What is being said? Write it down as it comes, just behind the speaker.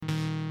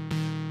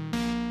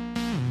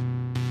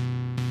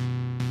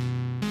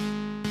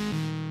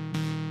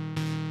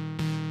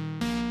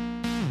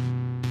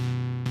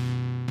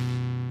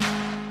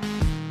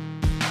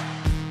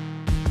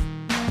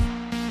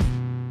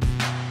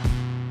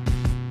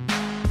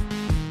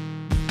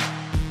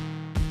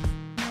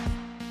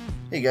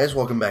Hey guys,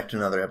 welcome back to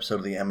another episode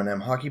of the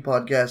M&M Hockey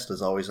Podcast.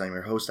 As always, I'm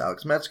your host,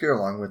 Alex Metzger.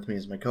 Along with me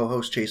is my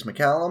co-host, Chase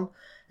McCallum.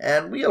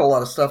 And we got a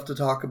lot of stuff to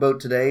talk about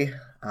today.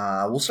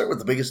 We'll start with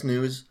the biggest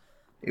news.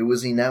 It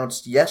was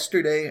announced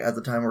yesterday at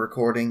the time of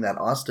recording that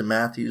Austin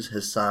Matthews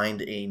has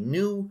signed a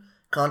new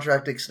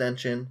contract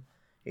extension.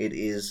 It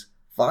is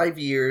 5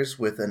 years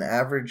with an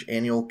average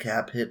annual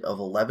cap hit of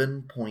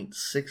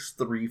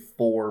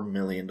 $11.634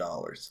 million.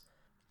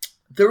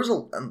 There was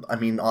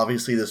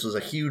obviously this was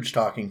a huge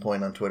talking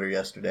point on Twitter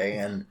yesterday,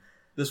 and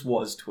this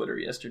was Twitter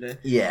yesterday.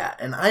 Yeah,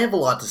 and I have a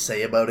lot to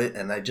say about it,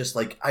 and I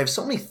have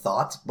so many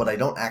thoughts, but I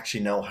don't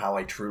actually know how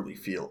I truly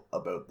feel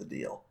about the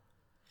deal.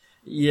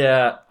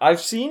 Yeah,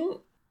 I've seen,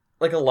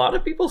 a lot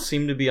of people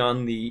seem to be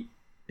on the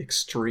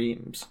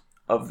extremes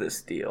of this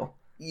deal.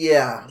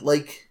 Yeah,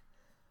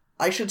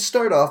 I should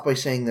start off by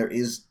saying there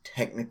is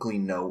technically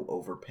no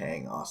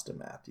overpaying Austin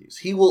Matthews.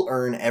 He will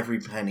earn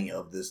every penny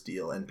of this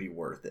deal and be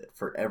worth it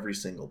for every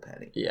single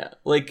penny. Yeah,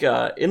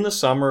 in the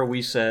summer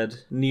we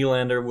said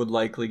Nylander would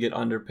likely get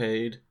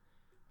underpaid.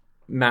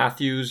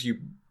 Matthews,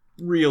 you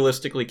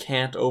realistically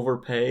can't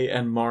overpay,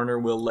 and Marner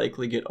will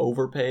likely get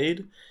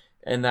overpaid,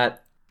 and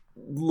that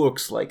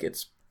looks like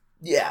it's...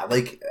 Yeah,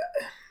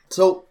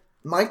 so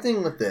my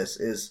thing with this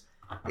is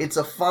it's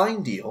a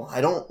fine deal.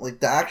 I don't,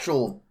 the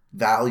actual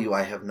value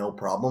I have no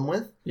problem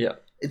with. Yeah.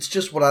 It's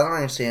just what I don't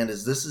understand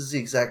is this is the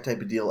exact type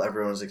of deal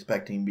everyone was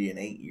expecting to be an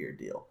 8-year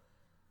deal.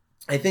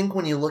 I think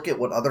when you look at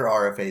what other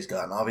RFAs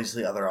got, and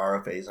obviously other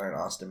RFAs aren't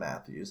Austin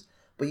Matthews,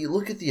 but you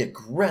look at the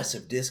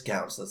aggressive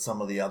discounts that some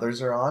of the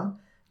others are on,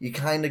 you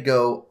kind of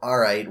go, all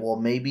right, well,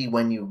 maybe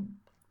when you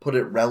put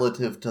it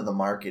relative to the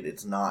market,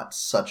 it's not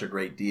such a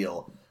great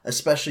deal,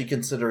 especially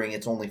considering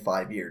it's only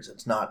 5 years.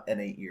 It's not an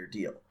 8-year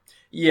deal.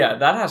 Yeah,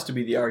 that has to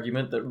be the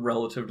argument, that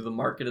relative to the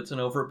market it's an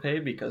overpay,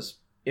 because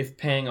if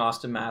paying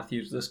Austin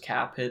Matthews this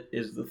cap hit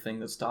is the thing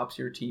that stops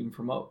your team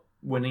from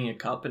winning a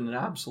cup in an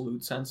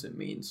absolute sense, it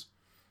means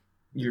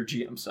your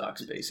GM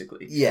sucks,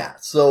 basically. Yeah,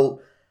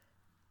 so,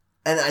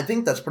 and I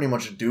think that's pretty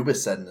much what Dubas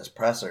said in his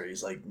presser.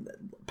 He's like,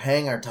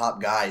 paying our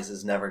top guys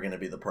is never going to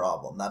be the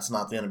problem. That's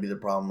not going to be the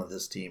problem with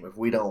this team. If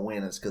we don't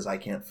win, it's because I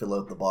can't fill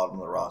out the bottom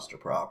of the roster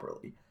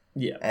properly.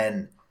 Yeah.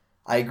 And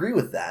I agree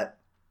with that.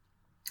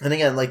 And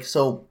again,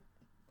 so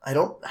I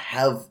don't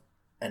have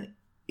an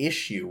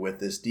issue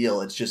with this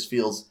deal. It just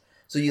feels...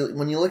 So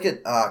when you look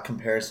at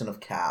comparison of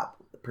cap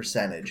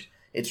percentage,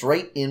 it's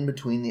right in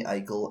between the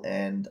Eichel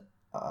and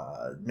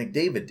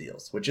McDavid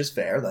deals, which is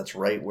fair. That's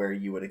right where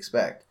you would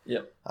expect.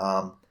 Yep.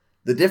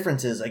 The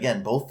difference is,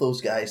 again, both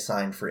those guys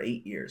signed for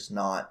 8 years,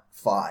 not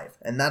 5.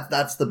 And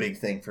that's the big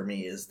thing for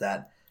me, is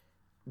that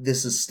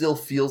this still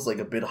feels like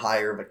a bit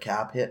higher of a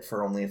cap hit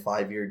for only a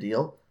 5-year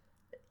deal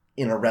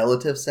in a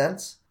relative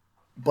sense.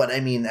 But, I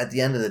mean, at the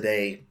end of the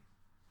day,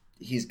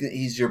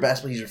 he's your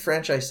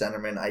franchise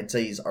centerman. I'd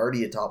say he's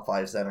already a top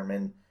 5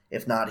 centerman.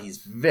 If not, he's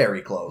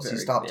very close.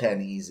 He's top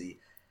 10 easy.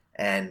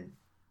 And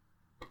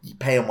you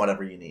pay him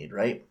whatever you need,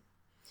 right?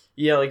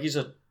 Yeah, he's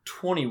a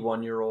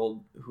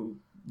 21-year-old who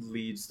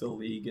leads the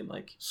league in,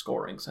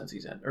 scoring since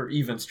or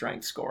even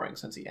strength scoring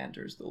since he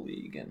enters the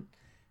league and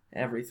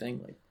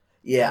everything.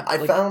 Yeah,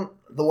 I found,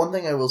 the one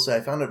thing I will say, I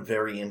found it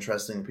very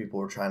interesting.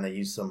 People were trying to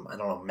use some,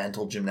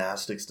 mental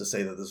gymnastics to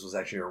say that this was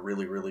actually a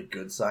really, really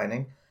good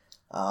signing.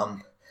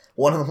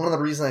 One of the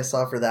reasons I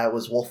saw for that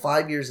was,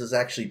 5 years is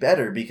actually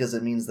better because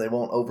it means they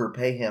won't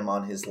overpay him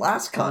on his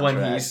last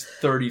contract. When he's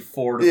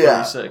 34 to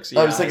 36.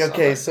 Yeah, I was like,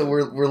 okay, so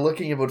we're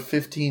looking about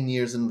 15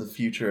 years into the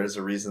future as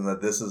a reason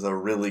that this is a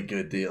really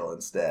good deal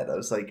instead. I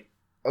was like,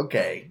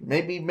 okay,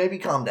 maybe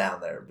calm down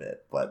there a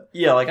bit, but...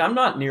 Yeah, I'm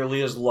not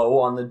nearly as low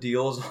on the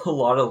deal as a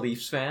lot of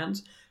Leafs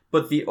fans,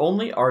 but the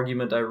only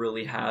argument I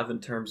really have in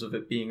terms of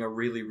it being a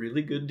really,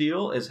 really good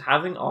deal is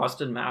having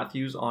Austin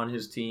Matthews on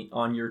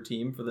your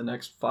team for the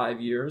next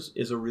 5 years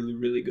is a really,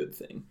 really good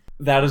thing.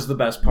 That is the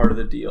best part of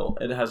the deal.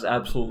 It has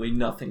absolutely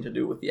nothing to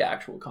do with the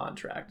actual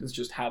contract. It's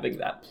just having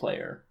that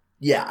player.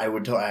 Yeah, I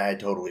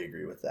totally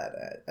agree with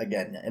that.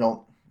 Again,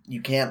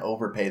 you can't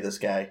overpay this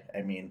guy.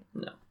 I mean...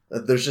 No.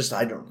 There's just,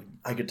 anyone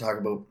could talk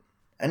about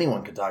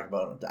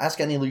it. Ask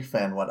any Leaf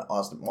fan what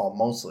Austin,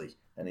 mostly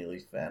any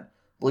Leaf fan.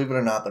 Believe it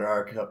or not, there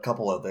are a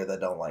couple out there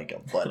that don't like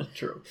him. But,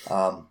 true.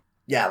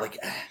 Yeah,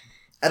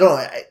 I don't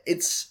know.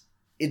 It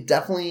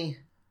definitely,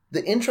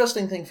 the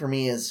interesting thing for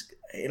me is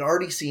it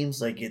already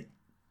seems like it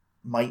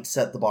might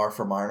set the bar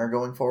for Marner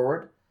going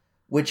forward,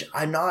 which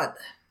I'm not.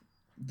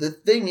 The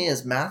thing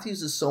is,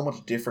 Matthews is so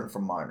much different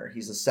from Marner.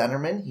 He's a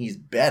centerman. He's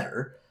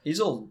better.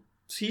 He's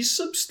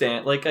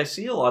substantial. I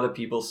see a lot of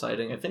people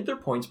citing, I think their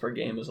points per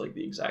game is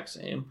the exact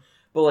same,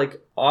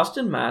 but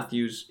Austin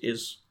Matthews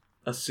is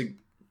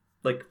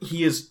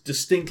he is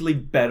distinctly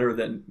better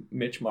than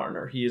Mitch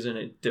Marner. He is in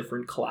a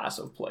different class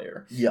of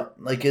player. Yeah,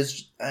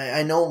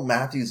 I know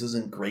Matthews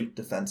isn't great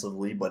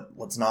defensively, but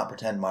let's not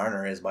pretend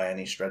Marner is by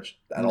any stretch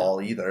at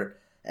all either.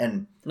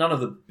 And none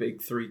of the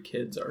big 3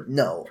 kids are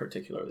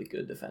particularly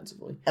good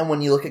defensively. And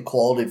when you look at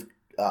quality of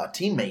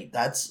teammate,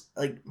 that's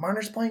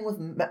Marner's playing with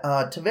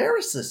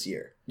Tavares this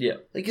year. Yeah.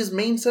 His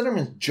main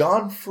centerman is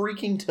John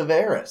freaking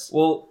Tavares.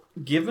 Well,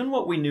 given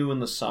what we knew in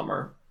the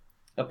summer,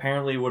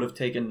 apparently it would have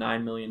taken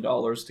 $9 million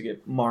to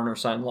get Marner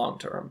signed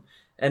long-term.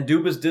 And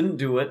Dubas didn't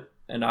do it,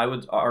 and I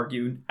would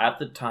argue at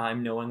the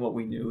time, knowing what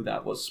we knew,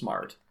 that was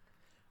smart.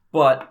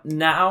 But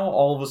now,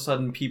 all of a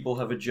sudden, people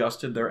have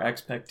adjusted their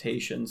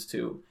expectations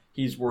to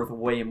he's worth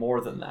way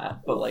more than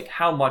that. But, like,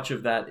 how much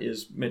of that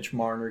is Mitch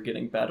Marner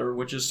getting better,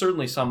 which is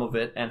certainly some of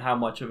it, and how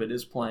much of it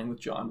is playing with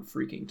John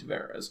freaking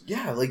Tavares?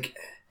 Yeah, like...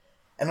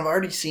 And I've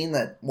already seen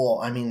that, well,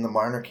 I mean, the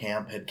Marner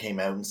camp had came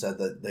out and said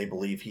that they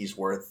believe he's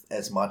worth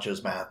as much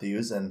as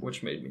Matthews.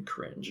 Which made me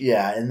cringe.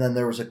 Yeah, and then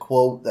there was a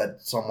quote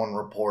that someone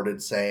reported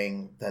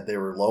saying that they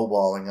were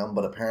lowballing him,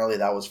 but apparently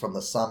that was from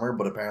the summer,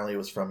 but apparently it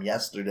was from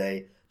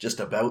yesterday, just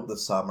about the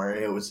summer.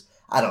 It was,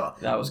 I don't know.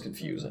 That was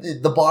confusing.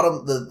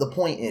 The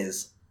point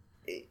is,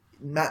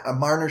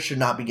 Marner should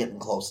not be getting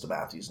close to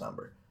Matthews'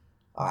 number.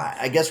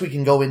 I guess we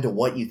can go into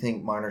what you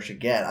think Marner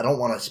should get. I don't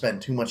want to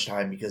spend too much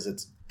time because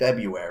it's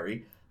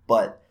February.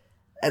 But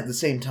at the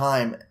same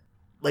time,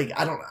 like,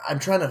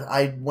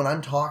 when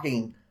I'm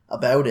talking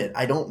about it,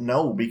 I don't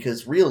know,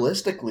 because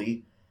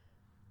realistically,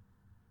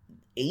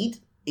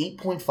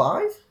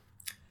 8.5?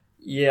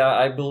 Yeah,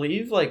 I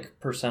believe, like,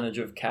 percentage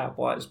of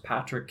cap-wise,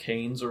 Patrick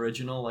Kane's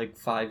original, like,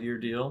 5-year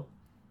deal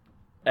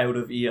out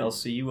of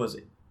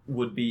ELC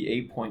would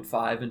be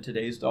 8.5 in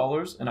today's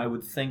dollars, and I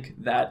would think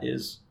that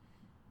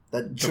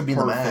should be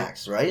the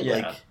max, right?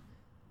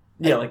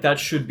 Yeah. Like that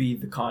should be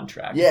the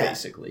contract,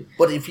 basically.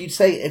 But if you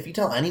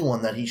tell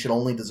anyone that he should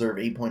only deserve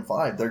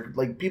 8.5, they're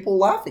like, people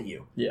laugh at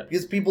you. Yeah.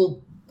 Because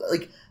people,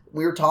 like,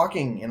 we were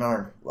talking in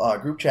our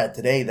group chat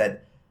today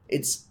that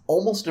it's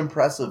almost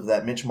impressive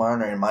that Mitch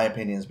Marner, in my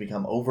opinion, has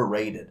become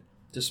overrated.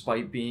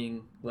 Despite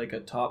being like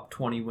a top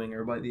 20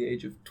 winger by the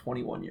age of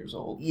 21 years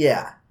old.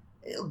 Yeah.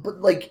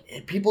 But,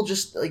 like, people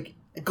just, like,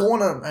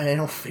 going on, I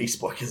know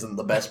Facebook isn't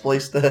the best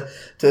place to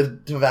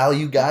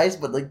value guys,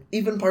 but, like,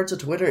 even parts of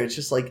Twitter, it's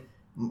just like,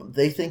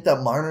 they think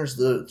that Marner's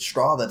the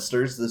straw that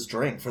stirs this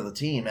drink for the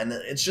team, and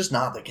it's just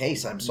not the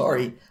case. I'm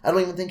sorry. I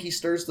don't even think he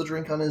stirs the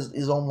drink on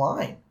his own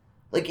line.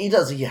 Like, he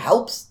does. He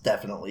helps,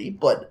 definitely,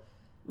 but...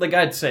 Like,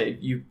 I'd say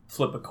you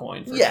flip a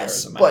coin for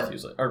yes, Tavares and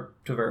Matthews, or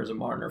Tavares and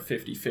Marner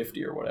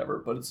 50-50 or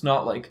whatever, but it's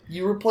not like...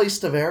 You replace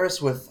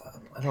Tavares with,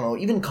 I don't know,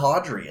 even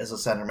Kadri as a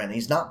centerman.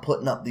 He's not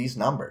putting up these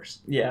numbers.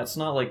 Yeah, it's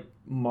not like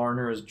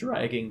Marner is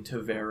dragging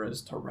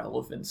Tavares to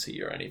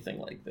relevancy or anything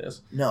like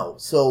this. No,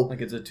 so... Like,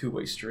 it's a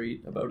two-way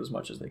street about as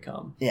much as they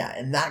come. Yeah,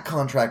 and that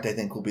contract, I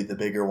think, will be the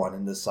bigger one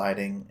in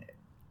deciding...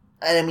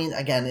 And I mean,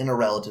 again, in a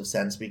relative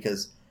sense,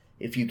 because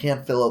if you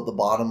can't fill out the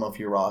bottom of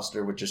your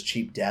roster with just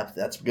cheap depth,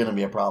 that's going to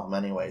be a problem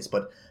anyways.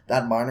 But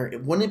that Marner...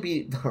 Wouldn't it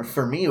be...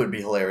 For me, it would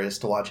be hilarious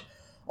to watch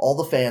all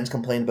the fans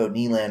complain about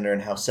Nylander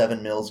and how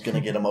 $7 million is going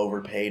to get him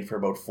overpaid for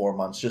about 4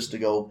 months just to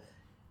go...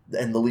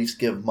 And the Leafs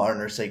give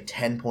Marner, say,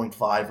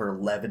 $10.5 or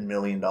 $11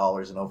 million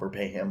and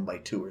overpay him by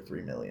 $2 or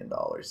 $3 million.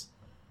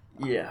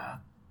 Yeah.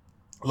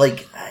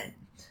 Like,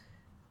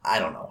 I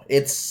don't know.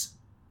 It's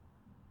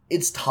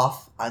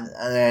tough.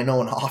 I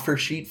know an offer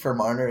sheet for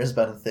Marner has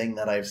been a thing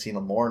that I've seen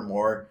more and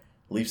more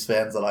Leafs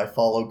fans that I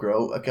follow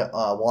grow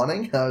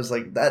wanting. I was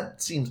like,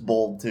 that seems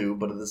bold too,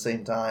 but at the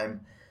same time,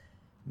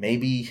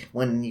 maybe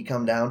when you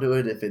come down to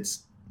it, if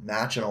it's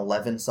match an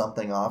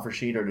 11-something offer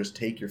sheet or just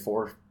take your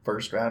 4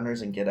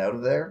 first-rounders and get out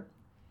of there,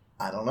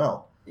 I don't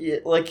know. Yeah,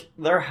 like,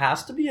 there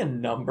has to be a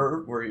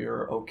number where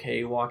you're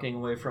okay walking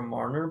away from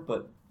Marner,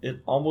 but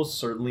it almost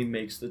certainly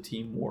makes the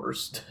team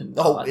worse. It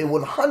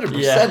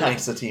 100%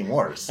 makes the team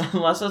worse.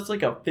 Unless it's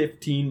like a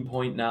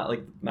 15-point, not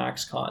like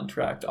max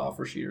contract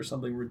offer sheet or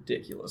something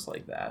ridiculous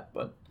like that.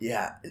 But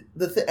yeah,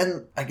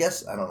 and I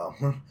guess, I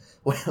don't know,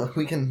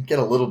 we can get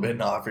a little bit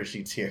in offer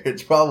sheets here.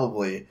 It's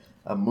probably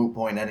a moot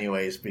point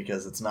anyways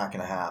because it's not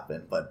going to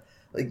happen. But,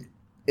 like,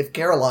 if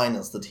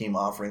Carolina's the team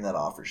offering that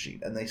offer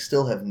sheet and they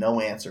still have no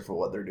answer for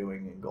what they're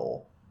doing in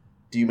goal,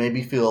 do you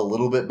maybe feel a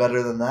little bit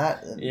better than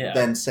that? Yeah.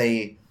 Than,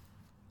 say,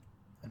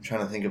 I'm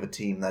trying to think of a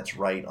team that's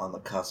right on the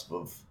cusp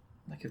of...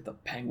 Like if the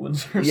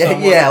Penguins or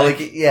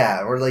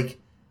or like...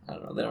 I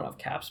don't know, they don't have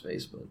cap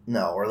space, but...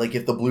 No, or like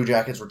if the Blue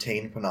Jackets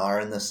retained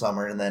Panarin this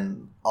summer and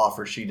then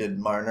offer sheeted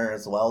Marner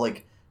as well,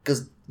 like,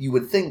 because you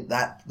would think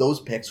that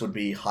those picks would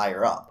be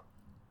higher up.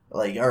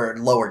 Like, or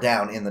lower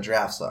down in the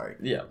draft, sorry.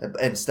 Yeah.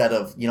 Instead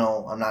of,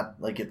 I'm not,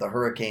 like, if the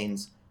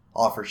Hurricanes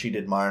offer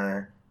sheeted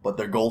Marner, but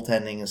their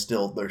goaltending is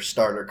still their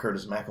starter,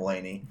 Curtis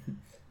McElhinney,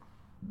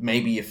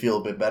 maybe you feel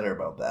a bit better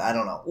about that. I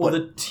don't know. Well,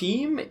 the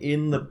team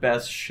in the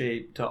best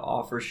shape to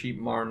offer sheet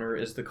Marner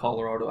is the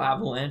Colorado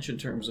Avalanche in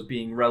terms of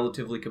being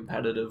relatively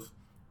competitive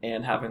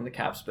and having the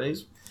cap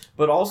space.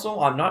 But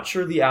also, I'm not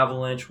sure the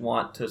Avalanche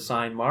want to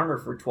sign Marner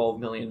for $12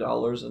 million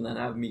and then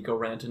have Mikko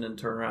Rantanen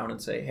turn around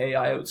and say, hey,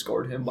 I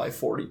outscored him by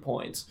 40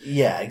 points.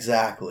 Yeah,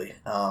 exactly.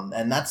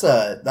 And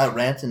that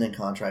Rantanen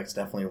contract's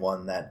definitely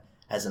one that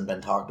hasn't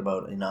been talked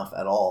about enough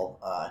at all.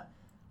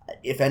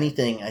 If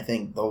anything, I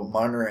think though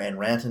Marner and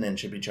Rantanen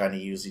should be trying to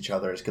use each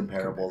other as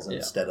comparables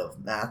instead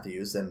of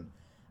Matthews, and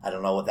I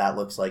don't know what that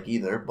looks like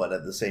either, but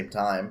at the same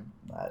time...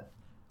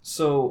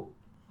 So...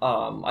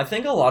 I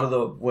think a lot of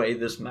the way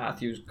this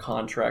Matthews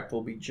contract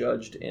will be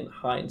judged in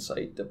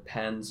hindsight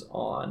depends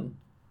on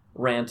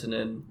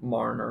Rantanen,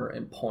 Marner,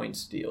 and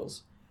points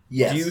deals.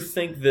 Yes. Do you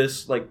think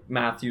this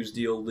Matthews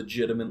deal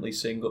legitimately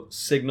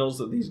signals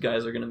that these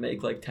guys are going to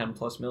make 10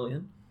 plus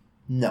million?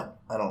 No,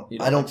 I don't. You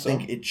I don't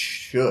think think it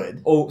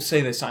should. Oh,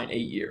 say they sign 8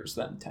 years,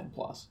 then 10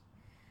 plus.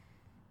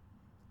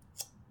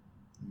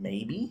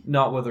 Maybe.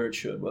 Not whether it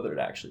should, whether it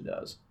actually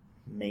does.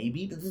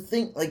 Maybe. But the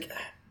thing,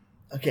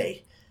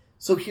 okay.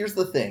 So here's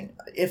the thing.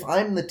 If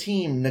I'm the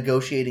team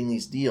negotiating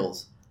these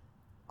deals,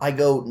 I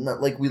go,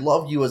 we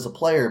love you as a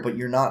player, but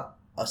you're not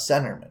a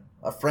centerman,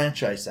 a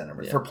franchise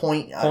centerman. Yeah. For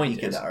Point he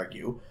could is.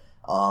 argue.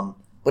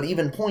 But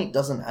even Point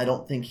doesn't, I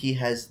don't think he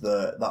has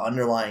the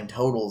underlying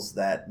totals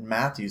that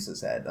Matthews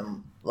has had.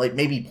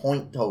 Maybe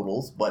Point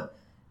totals, but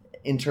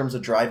in terms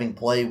of driving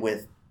play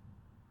with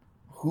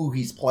who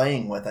he's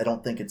playing with, I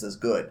don't think it's as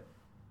good.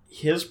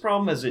 His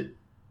problem is it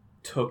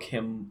took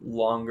him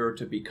longer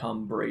to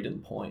become Braden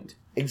Point.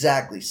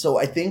 Exactly. So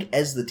I think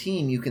as the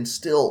team, you can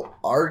still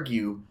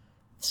argue,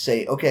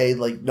 say, okay,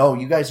 no,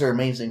 you guys are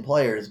amazing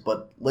players,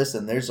 but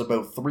listen, there's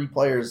about 3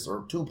 players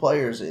or 2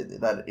 players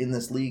that in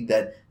this league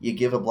that you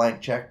give a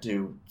blank check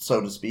to,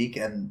 so to speak,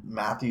 and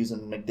Matthews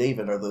and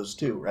McDavid are those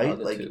 2, right?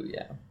 Two,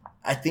 yeah.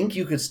 I think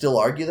you could still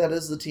argue that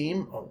as the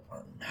team.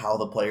 How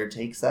the player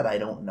takes that, I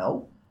don't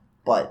know,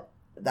 but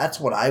that's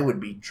what I would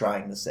be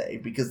trying to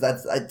say, because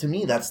to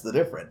me, that's the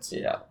difference.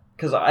 Yeah.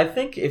 Because I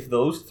think if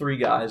those 3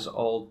 guys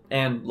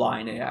and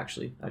Line A,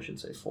 actually, I should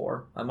say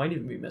 4. I might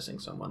even be missing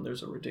someone.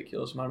 There's a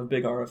ridiculous amount of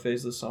big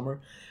RFAs this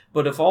summer.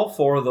 But if all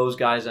 4 of those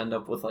guys end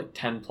up with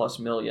 10 plus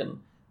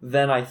million,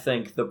 then I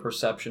think the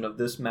perception of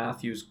this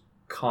Matthews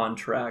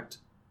contract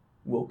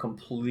will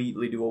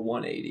completely do a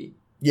 180.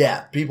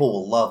 Yeah, people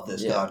will love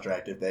this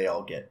contract if they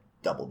all get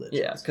double digits.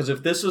 Yeah, because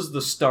if this is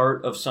the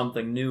start of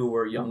something new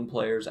where young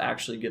players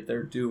actually get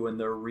their due in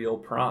their real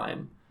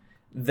prime,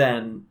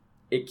 then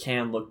it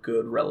can look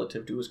good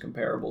relative to his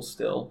comparables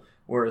still.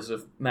 Whereas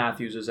if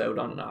Matthews is out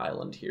on an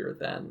island here,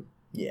 then...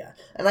 Yeah,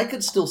 and I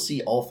could still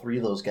see all 3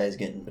 of those guys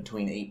getting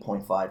between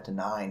 8.5 to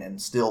 9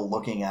 and still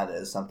looking at it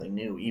as something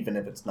new, even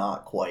if it's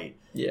not quite.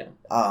 Yeah.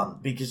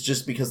 Because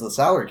the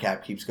salary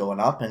cap keeps going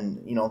up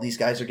and, these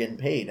guys are getting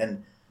paid.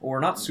 And we're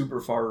not super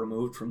far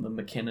removed from the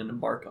McKinnon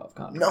and Barkov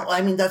contracts. No,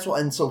 I mean, that's why.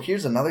 And so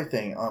here's another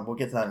thing. We'll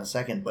get to that in a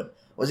second. But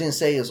what I was going to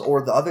say is,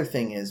 or the other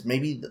thing is,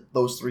 maybe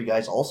those 3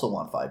 guys also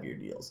want 5-year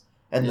deals.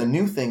 And the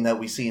new thing that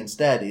we see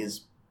instead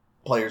is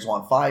players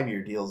want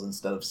 5-year deals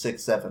instead of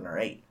 6, 7, or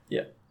 8.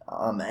 Yeah.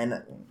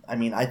 And I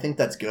mean, I think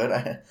that's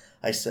good.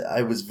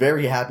 I was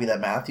very happy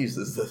that Matthews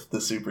is the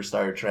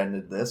superstar trend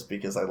in this,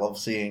 because I love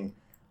seeing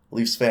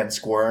Leafs fans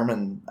squirm,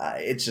 and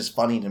it's just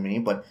funny to me.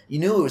 But you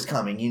knew it was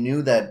coming. You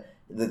knew that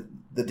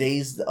the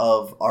days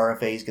of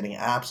RFAs getting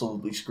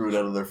absolutely screwed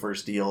out of their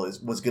first deal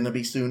was going to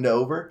be soon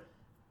over.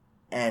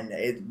 And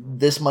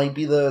this might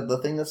be the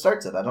thing that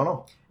starts it. I don't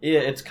know.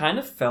 Yeah, it's kind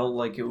of felt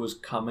like it was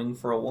coming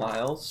for a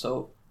while,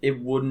 so it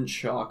wouldn't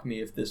shock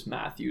me if this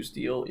Matthews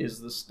deal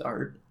is the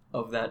start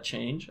of that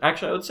change.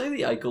 Actually, I would say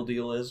the Eichel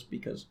deal is,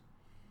 because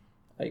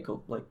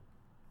Eichel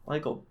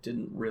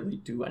didn't really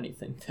do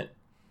anything that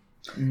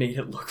made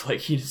it look like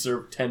he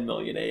deserved 10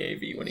 million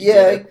AAV when he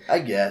did it. I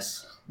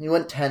guess. He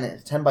went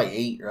 10 by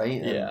 8,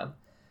 right? And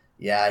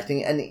yeah, I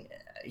think, and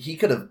he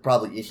could have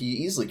he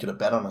easily could have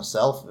bet on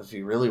himself if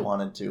he really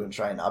wanted to and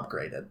try and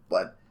upgrade it.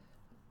 But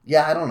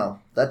yeah, I don't know.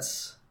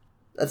 That's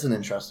an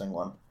interesting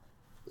one.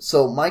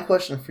 So my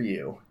question for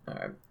you: all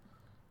right,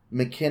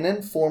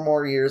 McKinnon 4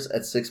 more years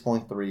at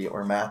 6.3,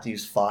 or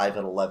Matthews 5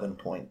 at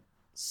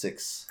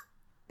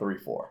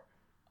 11.634?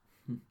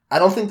 I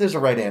don't think there's a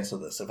right answer to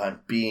this, if I'm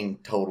being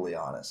totally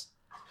honest.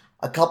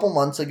 A couple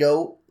months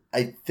ago,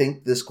 I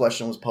think this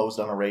question was posed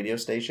on a radio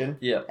station.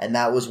 Yeah. And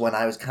that was when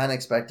I was kind of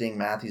expecting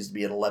Matthews to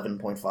be at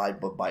 11.5,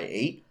 but by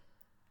 8.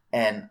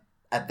 And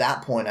at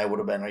that point, I would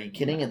have been, are you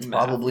kidding? It's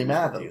probably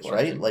Matthews,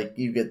 right?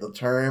 You get the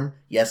term.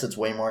 Yes, it's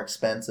way more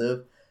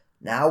expensive.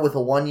 Now, with a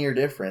 1-year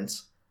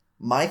difference,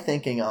 my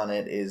thinking on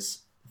it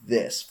is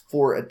this.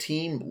 For a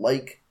team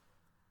like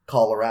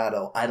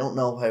Colorado, I don't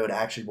know if I would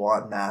actually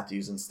want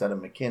Matthews instead of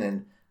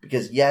McKinnon,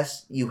 because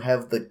yes, you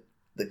have the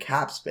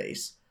cap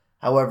space.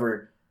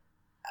 However,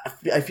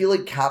 I feel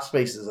like cap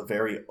space is a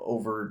very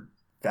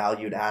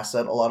overvalued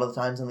asset a lot of the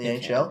times in the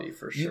it NHL. Can be,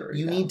 for sure,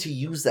 you need to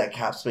use that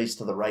cap space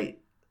to the right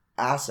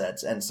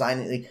assets and sign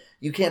it.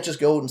 You can't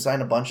just go and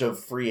sign a bunch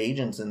of free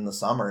agents in the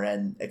summer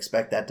and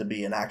expect that to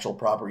be an actual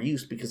proper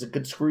use, because it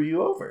could screw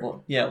you over.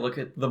 Well, yeah, look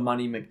at the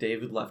money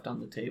McDavid left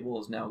on the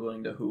table is now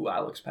going to who?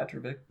 Alex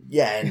Petrovic?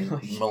 Yeah, and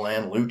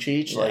Milan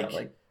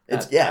Lucic.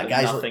 It's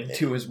guys, nothing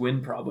to his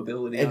win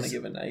probability on a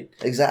given night.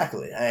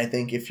 Exactly. I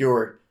think if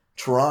you're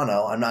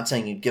Toronto, I'm not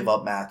saying you'd give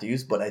up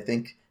Matthews, but I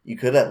think you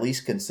could at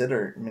least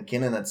consider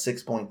McKinnon at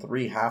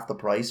 6.3, half the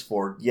price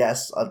for,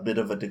 yes, a bit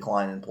of a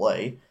decline in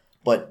play,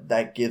 but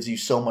that gives you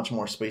so much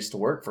more space to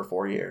work for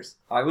 4 years.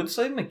 I would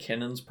say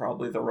McKinnon's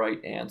probably the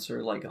right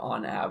answer,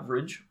 on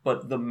average,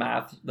 but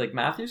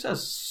Matthews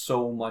has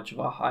so much of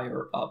a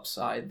higher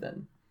upside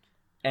than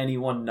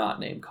anyone not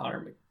named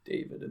Connor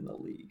McDavid in the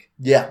league.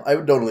 Yeah, I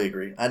would totally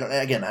agree. I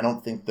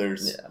don't think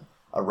there's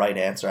a right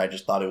answer. I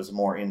just thought it was a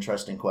more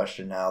interesting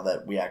question now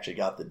that we actually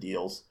got the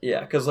deals.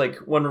 Yeah, because like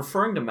when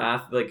referring to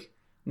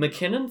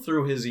McKinnon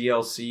through his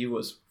ELC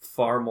was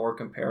far more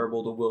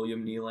comparable to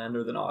William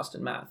Nylander than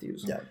Austin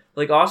Matthews. Yeah.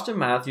 Like Austin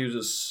Matthews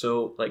is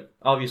so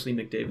obviously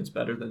McDavid's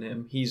better than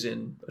him. He's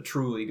in a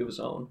true league of his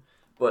own.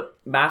 But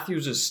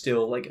Matthews is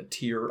still like a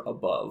tier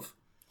above.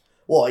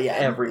 Well, yeah,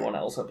 everyone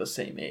else at the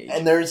same age.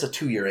 And there is a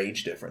 2-year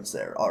age difference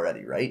there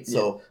already, right? Yeah.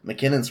 So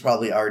McKinnon's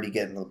probably already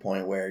getting to the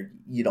point where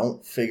you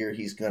don't figure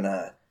he's going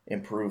to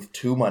improve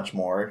too much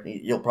more.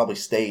 You'll probably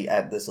stay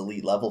at this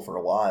elite level for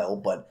a while,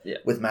 but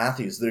with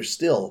Matthews, there's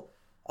still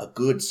a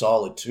good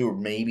solid 2 or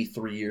maybe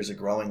 3 years of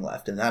growing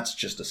left, and that's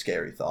just a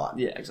scary thought.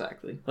 Yeah,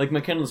 exactly. Like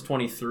McKinnon's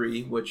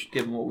 23, which,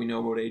 given what we know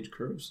about age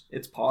curves,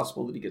 it's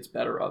possible that he gets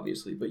better,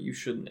 obviously, but you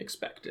shouldn't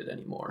expect it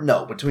anymore.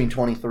 No, between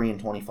 23 and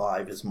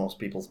 25 is most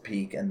people's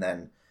peak, and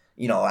then,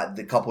 at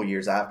the couple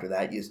years after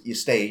that, you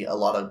stay, a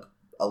lot of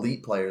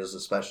elite players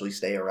especially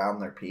stay around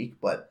their peak,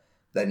 but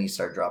then you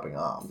start dropping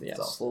off. Yeah,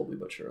 slowly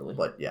but surely.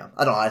 But yeah,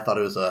 I don't know, I thought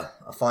it was a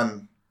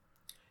fun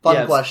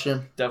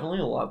question. Definitely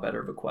a lot better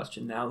of a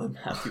question now that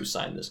Matthew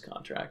signed this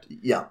contract.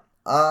 Yeah.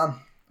 All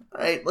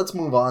right, let's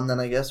move on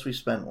then. I guess we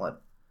spent,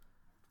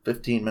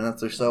 15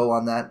 minutes or so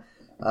on that.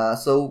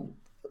 So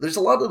there's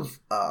a lot of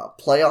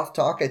playoff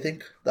talk, I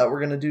think, that we're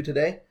going to do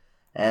today.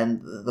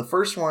 And the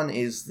first one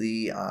is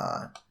the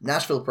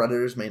Nashville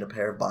Predators made a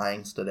pair of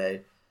buyings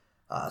today.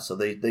 So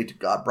they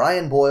got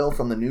Brian Boyle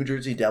from the New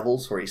Jersey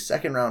Devils for a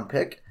second-round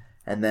pick,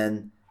 and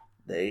then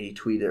they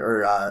tweeted,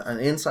 or an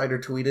insider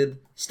tweeted,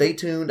 "Stay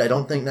tuned, I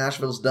don't think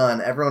Nashville's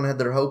done. Everyone had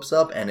their hopes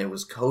up," and it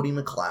was Cody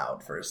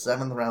McLeod for a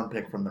 7th-round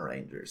pick from the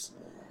Rangers.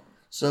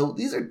 So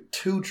these are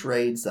 2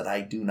 trades that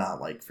I do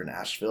not like for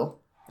Nashville.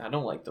 I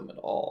don't like them at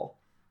all.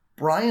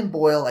 Brian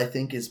Boyle, I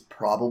think, is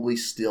probably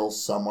still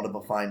somewhat of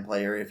a fine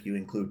player if you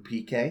include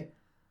PK.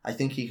 I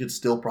think he could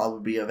still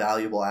probably be a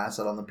valuable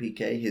asset on the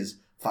PK. His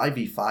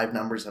 5v5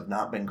 numbers have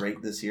not been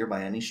great this year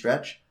by any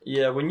stretch.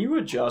 Yeah, when you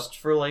adjust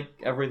for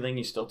everything,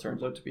 he still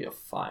turns out to be a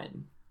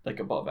fine,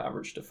 above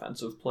average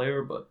defensive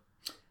player, but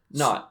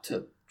not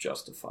to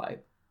justify.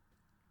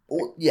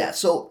 Well, yeah,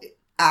 so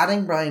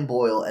adding Brian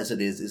Boyle as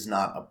it is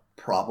not a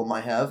problem I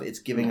have. It's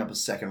giving up a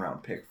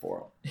 2nd-round pick for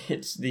him.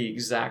 It's the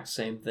exact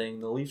same thing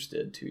the Leafs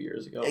did 2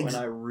 years ago, and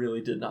I really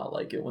did not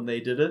like it when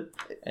they did it.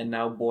 And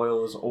now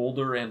Boyle is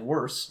older and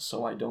worse,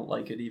 so I don't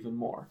like it even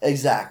more.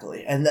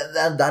 Exactly, and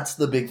that's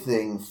the big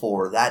thing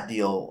for that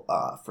deal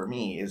for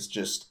me is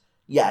just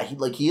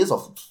he is a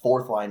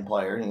 4th-line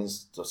player, and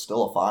he's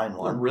still a fine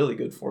one, a really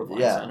good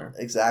 4th-line center.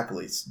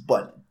 Exactly,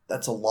 but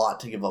that's a lot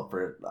to give up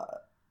for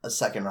a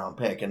 2nd-round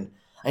pick, and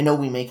I know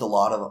we make a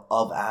lot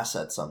of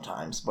assets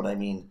sometimes, but I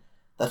mean,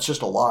 that's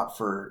just a lot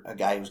for a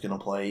guy who's going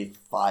to play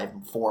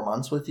 4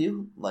 months with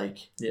you,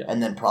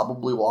 and then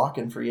probably walk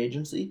in free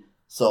agency.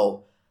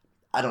 So,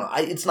 I don't know.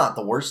 It's not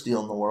the worst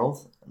deal in the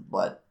world,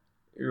 but...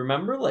 You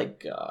remember,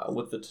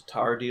 with the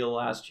Tatar deal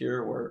last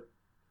year, where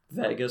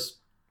Vegas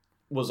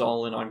was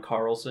all in on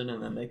Carlson,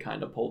 and then they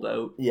kind of pulled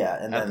out?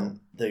 Yeah, and then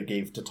they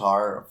gave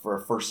Tatar for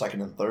a 1st,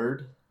 2nd, and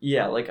 3rd.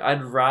 Yeah,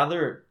 I'd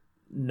rather...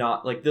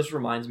 not this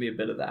reminds me a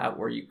bit of that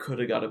where you could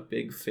have got a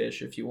big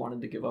fish if you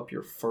wanted to give up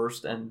your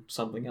 1st and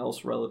something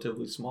else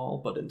relatively small,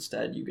 but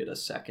instead you get a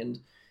 2nd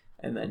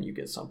and then you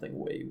get something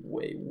way,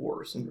 way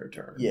worse in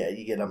return. Yeah,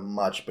 you get a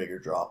much bigger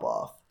drop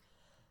off.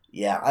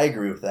 Yeah, I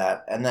agree with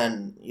that. And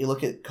then you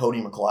look at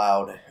Cody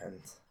McLeod,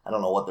 and I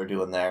don't know what they're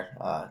doing there.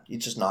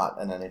 He's just not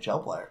an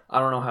NHL player. I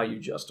don't know how you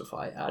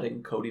justify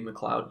adding Cody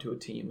McLeod to a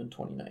team in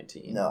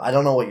 2019. No, I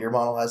don't know what your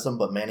model has him,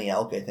 but Manny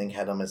Elk, I think,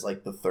 had him as the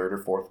 3rd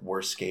or 4th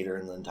worst skater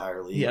in the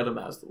entire league. He had him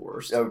as the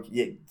worst. Oh,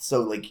 yeah,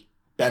 so,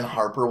 Ben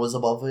Harper was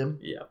above him.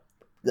 Yeah.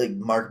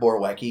 Mark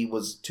Borowiecki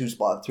was 2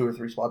 or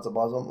 3 spots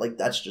above him.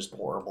 That's just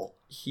horrible.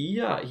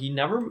 He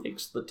never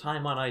makes the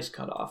time on ice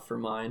cutoff for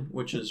mine,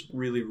 which is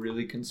really,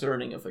 really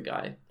concerning of a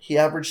guy. He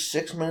averaged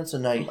 6 minutes a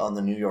night on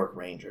the New York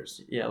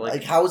Rangers. Yeah,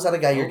 how is that a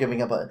guy you're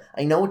giving up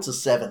I know it's a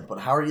 7th, but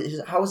how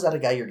is that a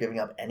guy you're giving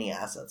up any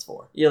assets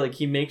for? Yeah,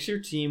 he makes your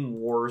team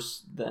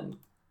worse than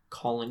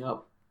calling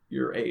up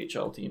your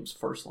AHL team's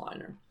 1st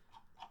liner.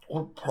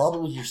 Or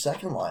probably your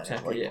 2nd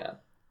liner. Yeah.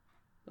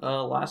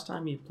 Last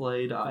time he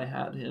played, I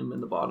had him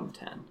in the bottom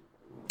 10.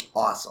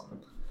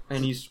 Awesome.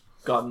 And he's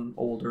gotten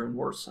older and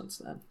worse since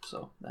then.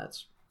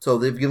 So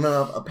they've given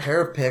up a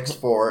pair of picks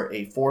for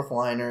a 4th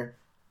liner,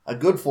 a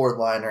good 4th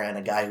liner, and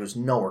a guy who's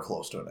nowhere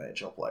close to an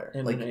AHL player.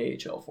 And an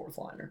AHL 4th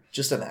liner.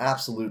 Just an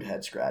absolute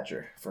head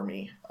scratcher for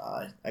me.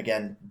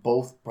 Again,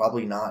 both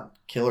probably not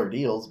killer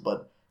deals,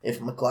 but if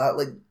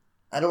McLeod,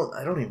 I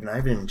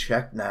haven't even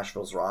checked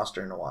Nashville's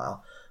roster in a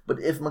while. But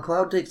if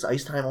McLeod takes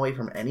ice time away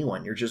from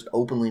anyone, you're just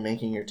openly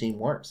making your team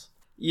worse.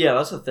 Yeah,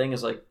 that's the thing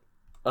is a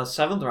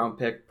 7th-round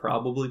pick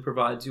probably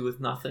provides you with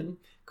nothing.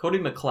 Cody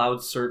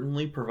McLeod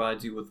certainly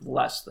provides you with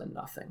less than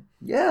nothing.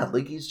 Yeah,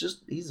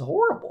 he's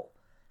horrible.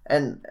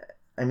 And,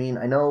 I mean,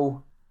 I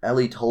know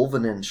Eli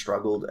Tolvanen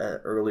struggled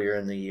earlier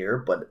in the year,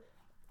 but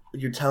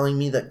you're telling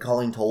me that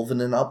calling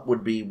Tolvanen up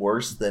would be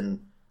worse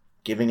than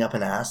giving up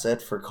an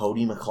asset for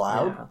Cody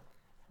McLeod. Yeah.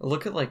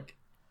 Look at like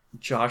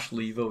Josh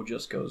Levo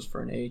just goes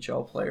for an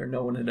AHL player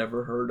no one had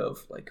ever heard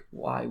of. Like,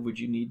 why would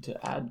you need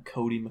to add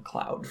Cody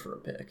McLeod for a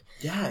pick?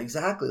 Yeah,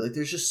 exactly. Like,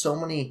 there's just so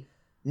many.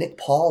 Nick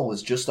Paul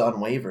was just on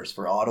waivers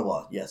for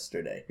Ottawa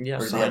yesterday. Yeah,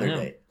 or the sign other him.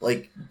 day.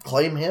 Like,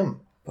 claim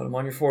him. Put him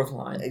on your fourth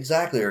line.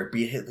 Exactly, or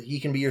he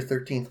can be your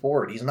 13th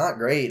forward. He's not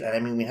great, and I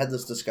mean, we had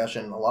this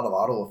discussion. A lot of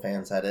Ottawa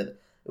fans had it.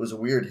 It was a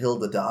weird hill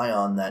to die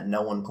on that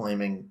no one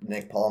claiming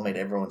Nick Paul made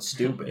everyone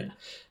stupid. Yeah.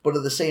 But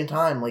at the same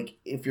time, like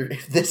if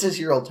this is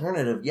your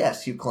alternative,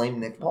 yes, you claim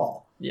Nick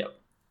Paul. Yep.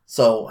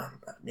 So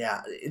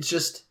yeah, it's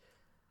just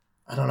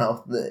I don't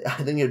know.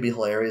 I think it'd be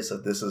hilarious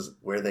if this is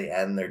where they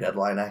end their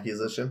deadline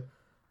acquisition.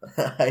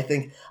 I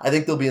think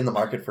they'll be in the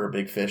market for a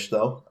big fish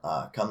though.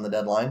 Come the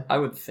deadline. I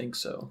would think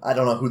so. I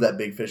don't know who that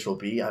big fish will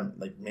be. I'm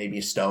like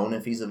maybe Stone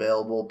if he's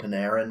available.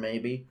 Panarin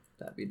maybe.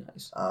 That'd be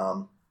nice.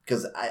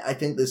 Because I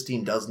think this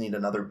team does need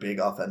another big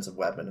offensive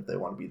weapon if they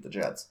want to beat the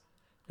Jets.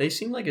 They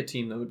seem like a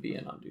team that would be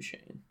in on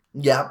Duchesne.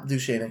 Yeah,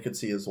 Duchesne I could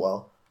see as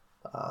well.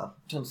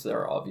 Since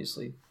their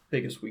obviously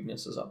biggest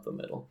weakness is up the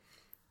middle.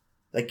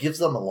 That gives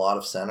them a lot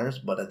of centers,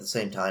 but at the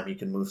same time, you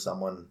can move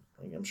someone.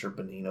 Like I'm sure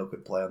Bonino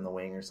could play on the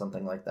wing or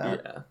something like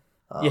that.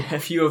 Yeah. Yeah,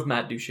 if you have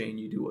Matt Duchesne,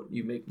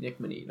 you make Nick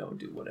Bonino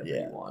do whatever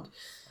you want.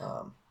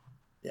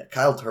 Yeah,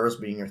 Kyle Turris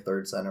being your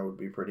third center would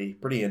be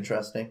pretty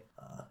interesting.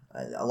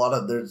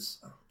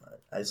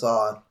 I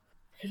saw, I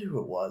forget who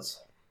it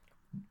was,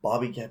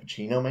 Bobby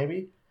Cappuccino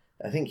maybe?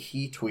 I think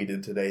he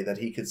tweeted today that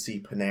he could see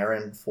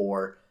Panarin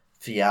for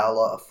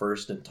Fiala, a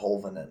first, and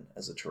Tolvanen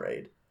as a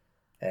trade.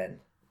 And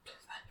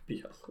that'd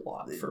be a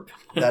lot for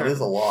Panarin. That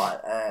is a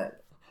lot.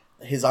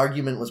 His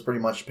argument was pretty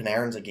much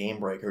Panarin's a game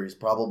breaker. He's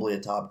probably a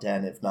top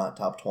 10, if not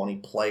top 20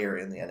 player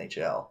in the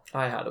NHL.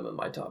 I had him in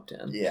my top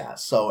 10. Yeah,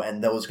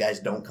 and those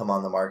guys don't come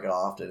on the market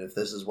often. If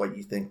this is what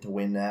you think to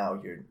win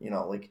now,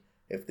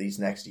 if these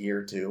next year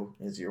or two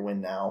is your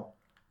win now,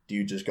 do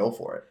you just go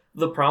for it?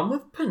 The problem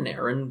with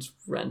Panarin's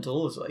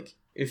rental is like,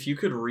 if you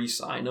could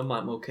re-sign him,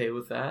 I'm okay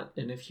with that.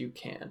 And if you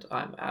can't,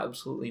 I'm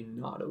absolutely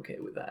not okay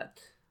with that.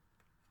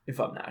 If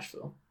I'm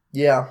Nashville.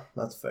 Yeah,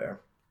 that's fair.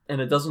 And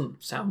it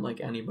doesn't sound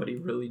like anybody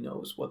really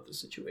knows what the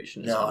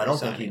situation is. No, I don't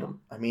think he...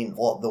 him. I mean,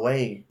 well, the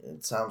way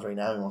it sounds right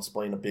now, he wants to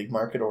play in a big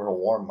market or a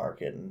warm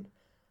market. And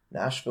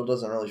Nashville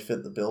doesn't really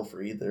fit the bill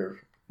for either.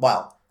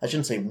 Well, I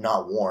shouldn't say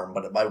not warm,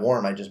 but by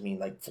warm, I just mean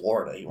like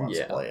Florida he wants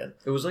to play in.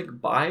 It was like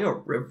by a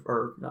river,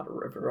 or not a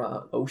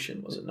river,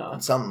 ocean, was it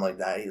not? Something like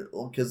that.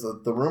 Because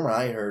the rumor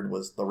I heard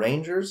was the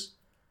Rangers,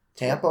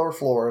 Tampa or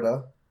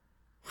Florida.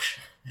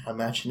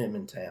 Imagine him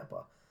in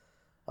Tampa.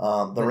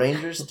 The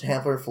Rangers,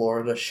 Tampa or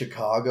Florida.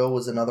 Chicago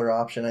was another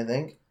option, I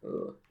think.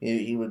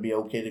 He would be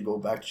okay to go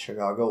back to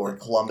Chicago, or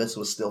Columbus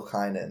was still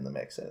kind of in the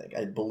mix, I think.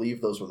 I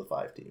believe those were the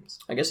 5 teams.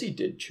 I guess he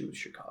did choose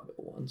Chicago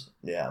once.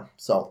 Yeah,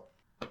 so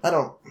I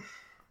don't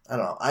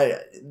know.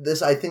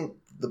 I think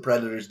the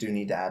Predators do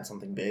need to add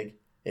something big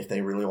if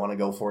they really want to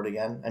go for it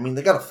again. I mean,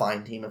 they got a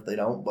fine team if they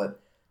don't, but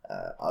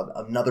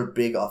another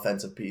big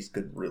offensive piece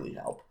could really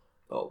help.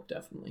 Oh,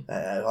 definitely.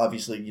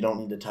 Obviously, you don't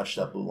need to touch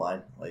that blue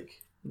line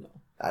no,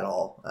 at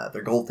all.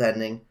 Their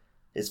goaltending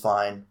is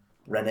fine.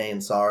 Rene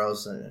and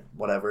Saros and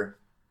whatever,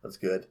 that's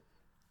good.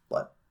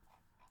 But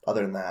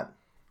other than that,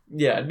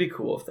 yeah, it'd be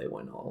cool if they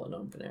went all in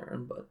on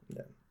Panarin, but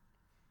yeah.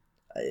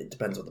 It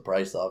depends what the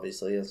price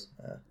obviously is.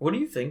 What do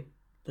you think?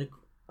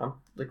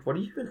 What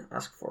do you even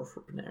ask for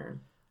Panarin?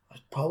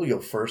 I'd probably go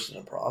first in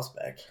a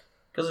prospect.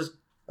 Because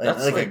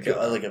that's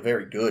like a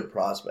very good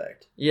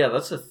prospect. Yeah,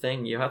 that's the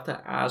thing. You have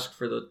to ask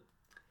for the...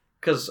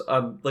 Because,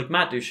 like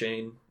Matt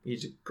Duchesne,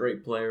 he's a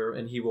great player,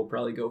 and he will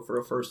probably go for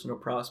a first and a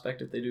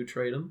prospect if they do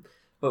trade him.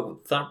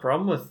 But that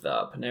problem with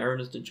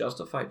Panarin is to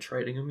justify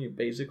trading him, you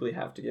basically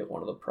have to get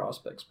one of the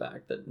prospects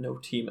back that no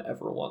team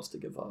ever wants to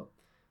give up.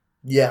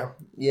 Yeah,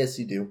 yes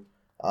you do.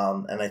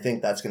 And I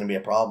think that's going to be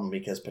a problem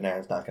because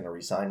Panarin's not going to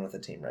re-sign with the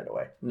team right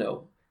away.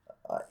 No.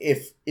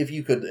 If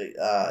you could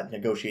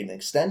negotiate an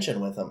extension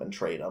with him and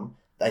trade him,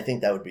 I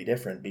think that would be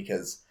different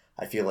because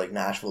I feel like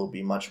Nashville would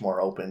be much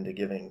more open to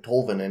giving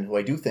Tolvanen, who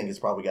I do think has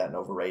probably gotten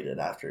overrated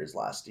after his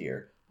last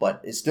year,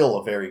 but is still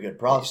a very good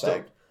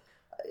prospect.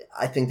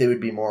 I think they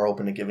would be more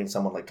open to giving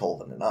someone like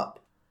Tolvanen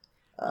up.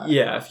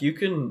 Yeah, if you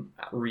can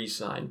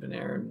re-sign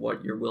Panarin,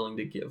 what you're willing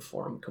to give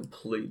for him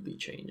completely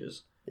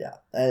changes. Yeah,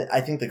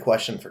 I think the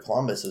question for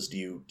Columbus is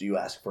do you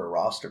ask for a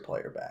roster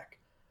player back?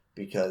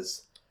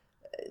 Because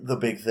the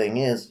big thing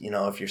is,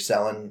 if you're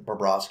selling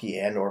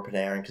Bobrovsky and or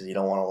Panarin because you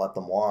don't want to let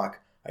them walk,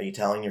 are you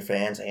telling your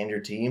fans and your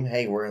team,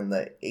 hey, we're in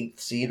the 8th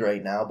seed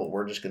right now, but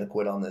we're just going to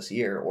quit on this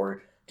year?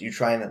 Or do you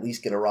try and at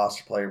least get a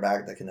roster player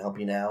back that can help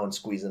you now and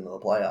squeeze into the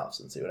playoffs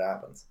and see what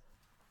happens?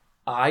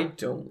 I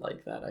don't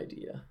like that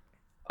idea.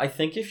 I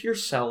think if you're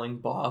selling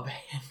Bob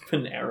and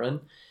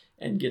Panarin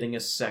and getting a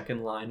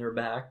second liner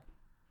back,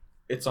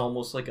 it's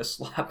almost like a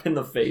slap in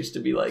the face to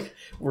be like,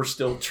 we're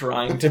still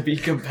trying to be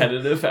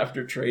competitive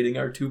after trading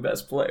our 2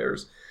 best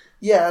players.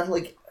 Yeah, I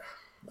don't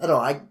know.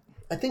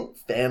 I think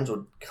fans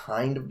would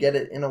kind of get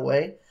it in a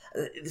way.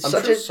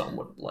 I'm sure some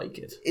would like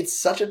it. It's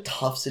such a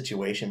tough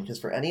situation because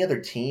for any other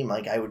team,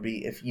 like I would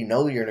be, if you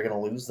know you're going to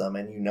lose them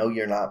and you know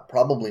you're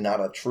probably not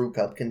a true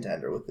cup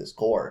contender with this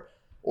core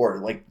or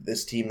like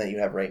this team that you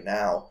have right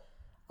now,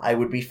 I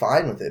would be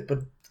fine with it.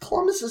 But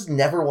Columbus has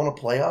never won a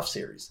playoff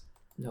series.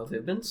 No,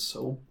 they've been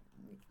so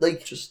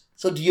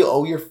So do you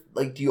owe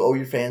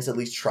your fans to at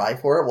least try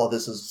for it while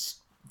this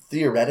is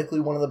theoretically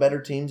one of the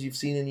better teams you've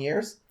seen in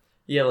years?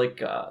 Yeah,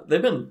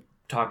 they've been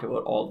talked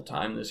about all the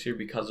time this year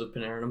because of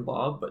Panarin and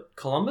Bob, but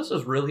Columbus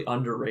is really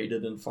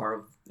underrated in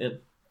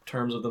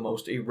terms of the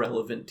most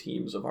irrelevant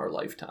teams of our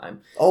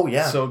lifetime. Oh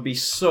yeah. So it'd be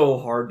so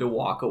hard to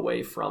walk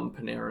away from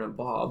Panarin and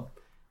Bob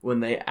when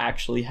they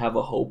actually have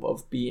a hope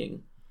of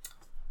being.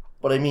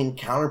 But I mean,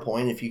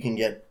 counterpoint, if you can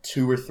get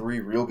 2 or 3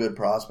 real good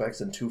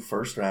prospects and 2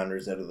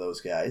 first-rounders out of those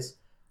guys,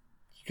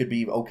 you could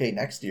be okay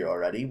next year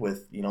already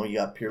with, you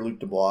got Pierre-Luc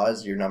Dubois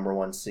as your number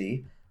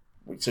 1C.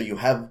 So you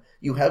have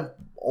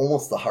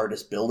almost the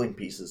hardest building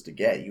pieces to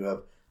get. You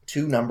have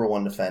 2 number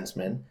 1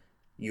 defensemen.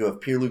 You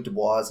have Pierre-Luc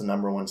Dubois as a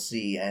number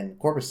 1C, and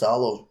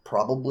Korpisalo's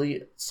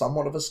probably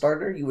somewhat of a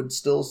starter, you would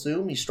still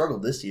assume. He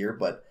struggled this year,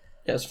 but...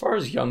 Yeah, as far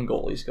as young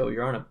goalies go,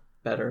 you're on a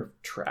better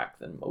track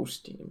than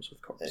most teams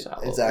with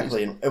Korpisalo.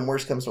 Exactly, and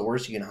worst comes to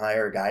worst, you can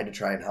hire a guy to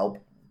try and help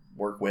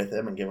work with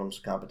him and give him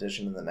some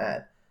competition in the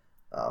net.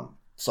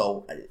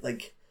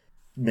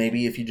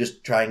 Maybe if you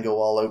just try and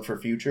go all out for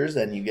futures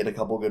and you get a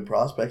couple good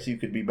prospects, you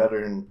could be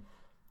better than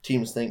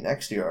teams think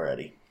next year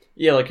already.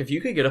 Yeah, if you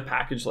could get a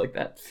package like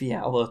that,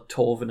 Fiala,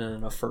 Tolvanen,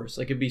 and a first,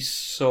 it'd be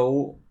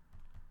so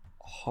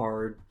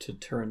hard to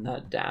turn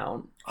that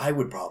down. I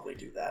would probably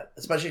do that,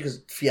 especially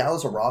because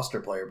Fiala's a roster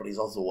player, but he's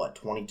also,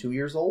 22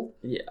 years old?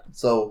 Yeah.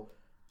 So...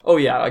 Oh,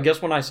 yeah, I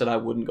guess when I said I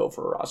wouldn't go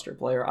for a roster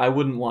player, I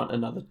wouldn't want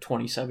another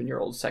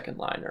 27-year-old second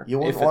liner. You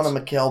wouldn't want a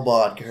Mikhail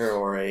Bodker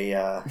or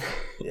a...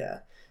 yeah.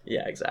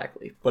 Yeah,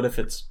 exactly. But if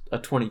it's a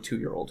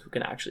 22-year-old who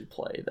can actually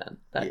play, then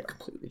that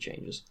completely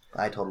changes.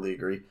 I totally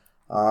agree.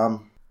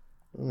 What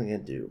am I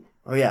going to do?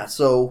 Oh, yeah,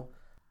 so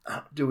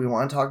do we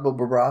want to talk about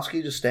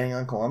Bobrovsky just staying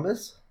on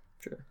Columbus?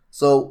 Sure.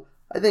 So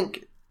I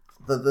think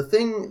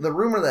the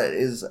rumor that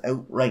is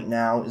out right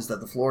now is that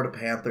the Florida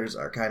Panthers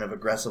are kind of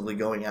aggressively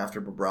going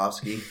after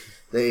Bobrovsky.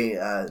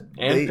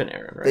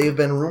 Panarin, right? They have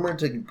been rumored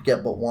to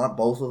want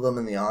both of them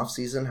in the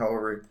offseason.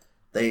 However,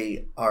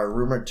 they are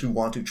rumored to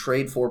want to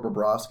trade for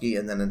Bobrovsky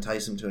and then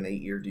entice him to an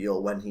 8-year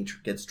deal when he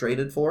gets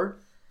traded for.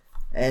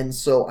 And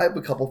so I have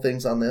a couple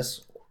things on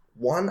this.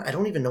 One, I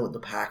don't even know what the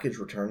package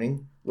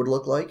returning would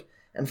look like.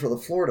 And for the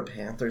Florida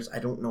Panthers, I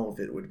don't know if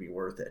it would be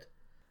worth it.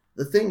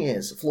 The thing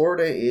is,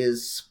 Florida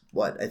is,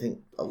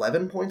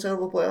 11 points out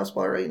of a playoff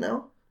spot right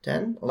now?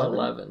 10?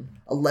 11?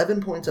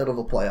 11 points out of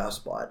a playoff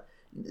spot.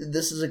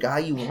 This is a guy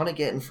you want to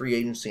get in free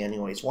agency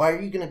anyways. Why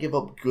are you going to give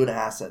up good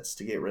assets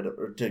to get rid of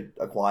or to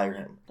acquire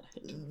him?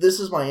 This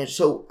is my answer.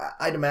 So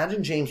I'd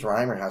imagine James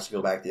Reimer has to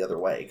go back the other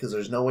way because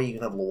there's no way you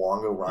can have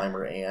Luongo,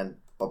 Reimer, and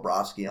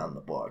Bobrovsky on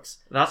the books.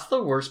 That's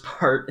the worst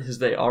part is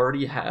they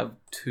already have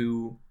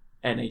 2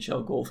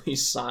 NHL goalies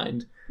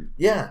signed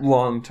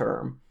long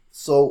term.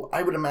 So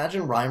I would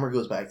imagine Reimer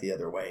goes back the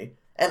other way.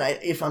 And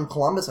if I'm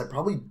Columbus, I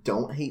probably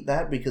don't hate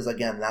that because,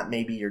 again, that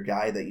may be your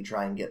guy that you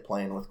try and get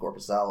playing with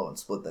Korpisalo and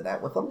split the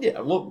net with him. Yeah,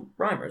 well,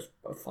 Reimer's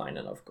a fine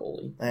enough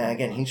goalie. And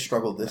again, he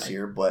struggled this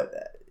year, but,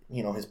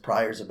 his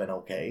priors have been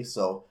okay.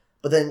 So,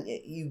 but then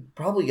you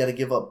probably got to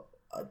give up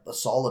a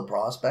solid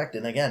prospect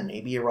and, again,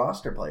 maybe a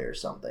roster player or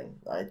something.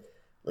 I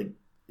don't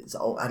even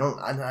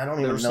know.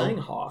 They were saying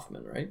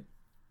Hoffman, right?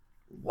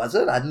 Was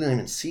it? I didn't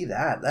even see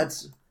that.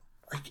 That's,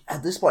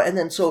 at this point. And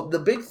then, so the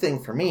big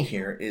thing for me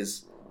here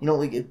is...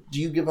 do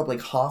you give up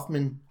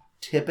Hoffman,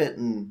 Tippett,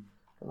 and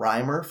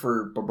Reimer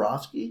for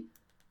Bobrovsky?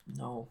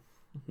 No,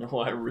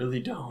 I really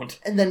don't.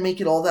 And then make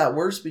it all that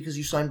worse because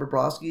you signed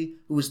Bobrovsky,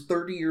 who is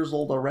 30 years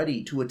old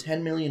already, to a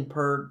 $10 million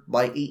per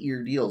by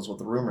 8-year deals. What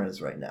the rumor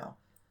is right now.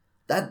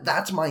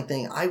 That's my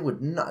thing. I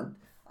would not.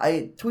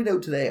 I tweeted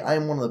out today. I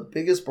am one of the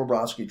biggest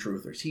Bobrovsky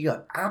truthers. He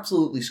got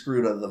absolutely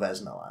screwed out of the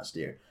Vezina last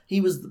year. He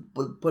was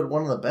put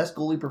one of the best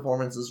goalie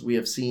performances we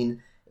have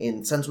seen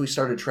since we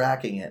started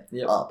tracking it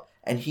up.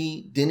 And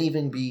he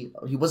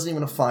wasn't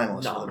even a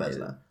finalist for the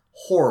Vezina.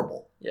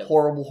 Horrible. Yep.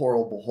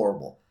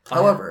 Horrible.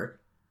 However,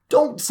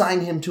 don't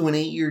sign him to an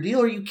 8-year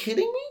deal. Are you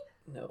kidding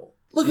me? No.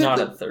 Not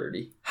at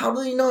 30. How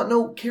do they not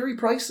know? Carey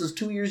Price is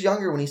 2 years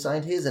younger when he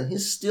signed his, and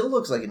his still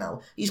looks like it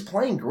now. He's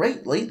playing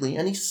great lately,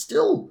 and he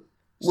still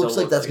looks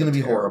like that's going to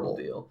be horrible.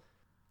 Deal.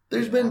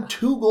 There's been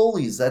 2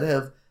 goalies that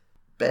have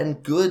been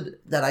good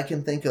that I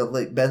can think of,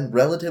 been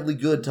relatively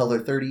good till they're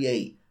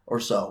 38 or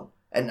so.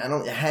 And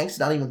Hank's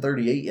not even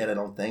 38 yet, I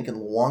don't think, and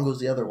Luongo's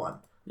the other one.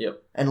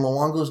 Yep. And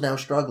Luongo's now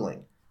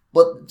struggling.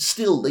 But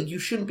still, you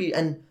shouldn't be...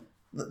 And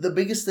the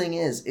biggest thing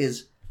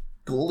is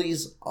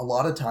goalies, a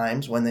lot of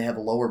times, when they have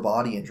a lower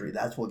body injury,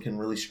 that's what can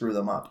really screw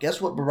them up.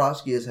 Guess what?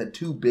 Bobrovsky has had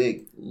 2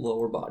 big...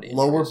 Lower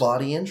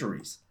body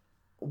injuries.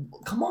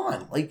 Come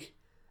on,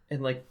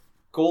 And,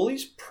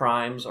 goalies'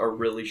 primes are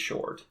really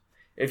short.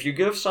 If you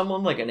give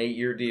someone, an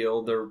 8-year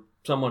deal, they're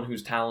someone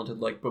who's talented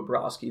like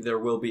Bobrovsky, there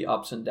will be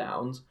ups and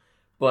downs.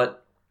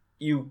 But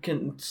you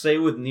can say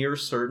with near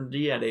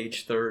certainty at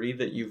age 30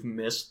 that you've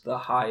missed the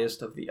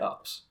highest of the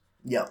ups.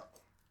 Yep.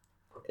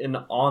 And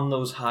on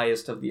those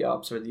highest of the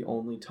ups are the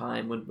only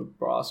time when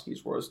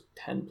Bobrovsky's worth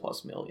 10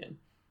 plus million.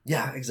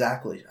 Yeah,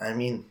 exactly. I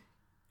mean,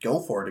 go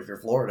for it if you're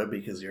Florida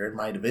because you're in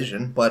my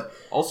division. But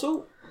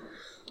also,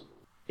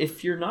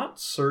 if you're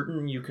not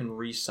certain you can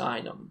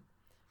re-sign him,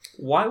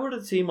 why would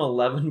a team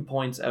 11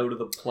 points out of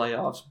the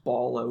playoffs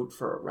ball out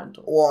for a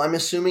rental? Well, I'm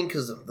assuming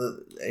because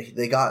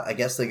they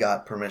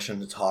got permission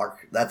to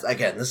talk. That's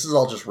again, this is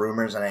all just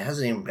rumors, and it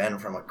hasn't even been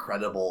from a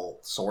credible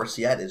source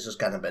yet. It's just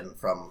kind of been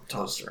from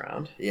Tossed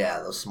around. Yeah,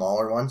 those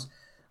smaller ones.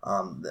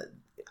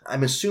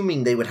 I'm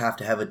assuming they would have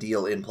to have a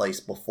deal in place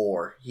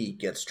before he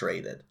gets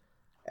traded,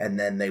 and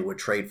then they would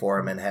trade for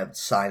him and have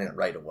sign it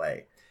right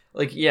away.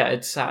 Like, yeah,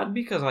 it's sad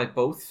because I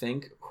both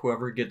think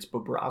whoever gets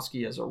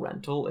Bobrovsky as a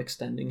rental,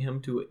 extending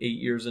him to 8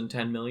 years and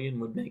 $10 million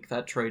would make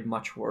that trade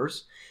much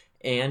worse.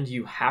 And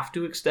you have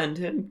to extend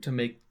him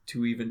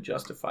to even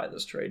justify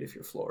this trade if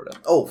you're Florida.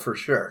 Oh, for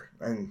sure.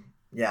 And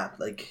yeah,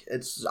 like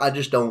I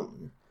just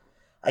don't.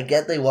 I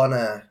get they want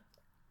to.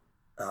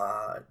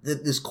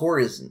 This core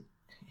isn't.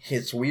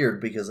 It's weird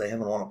because they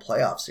haven't won a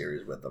playoff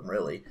series with them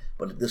really,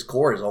 but this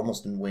core is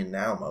almost in win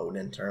now mode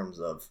in terms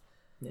of.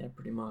 Yeah,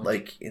 pretty much.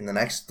 Like, in the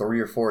next 3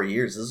 or 4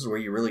 years, this is where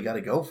you really got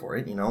to go for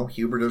it. You know,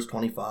 Huberdeau's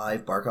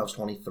 25, Barkov's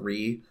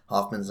 23,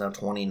 Hoffman's now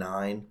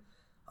 29,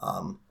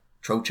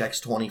 Trocheck's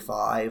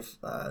 25,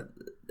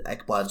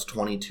 Ekblad's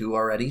 22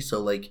 already. So,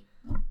 like,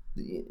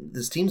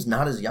 this team's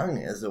not as young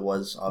as it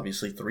was,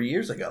 obviously, 3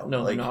 years ago.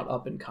 No, like, they're not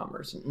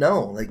up-and-comers.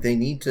 No, like, they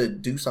need to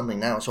do something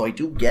now. So I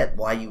do get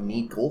why you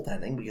need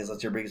goaltending, because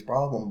that's your biggest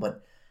problem,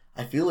 but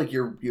I feel like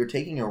you're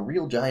taking a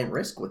real giant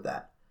risk with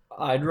that.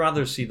 I'd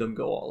rather see them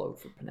go all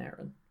out for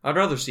Panarin. I'd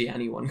rather see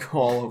anyone go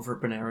all out for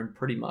Panarin,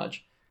 pretty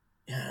much.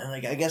 Yeah,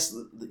 like, I guess,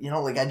 you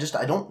know, like,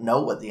 I don't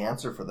know what the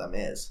answer for them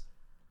is.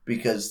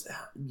 Because,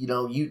 you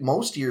know,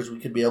 most years we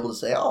could be able to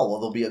say, oh, well,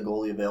 there'll be a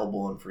goalie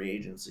available in free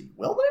agency.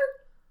 Will there?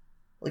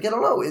 Like, I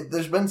don't know.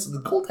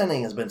 The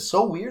goaltending has been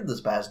so weird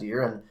this past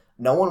year, and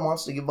no one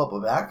wants to give up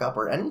a backup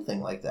or anything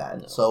like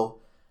that. No. So,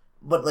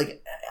 but,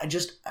 like,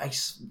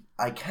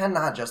 I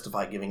cannot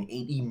justify giving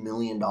 $80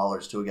 million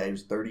to a guy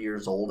who's 30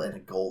 years old and a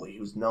goalie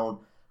who's known.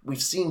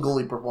 We've seen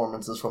goalie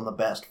performances from the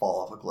best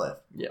fall off a cliff.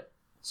 Yep.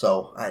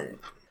 So, I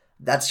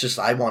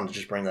wanted to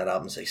just bring that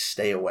up and say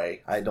stay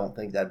away. I don't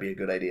think that'd be a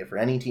good idea for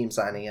any team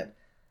signing it.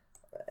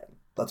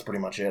 That's pretty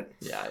much it.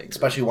 Yeah,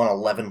 especially when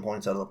 11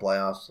 points out of the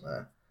playoffs.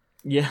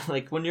 Yeah,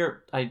 like when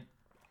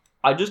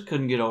I just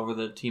couldn't get over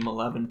the team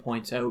 11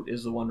 points out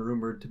is the one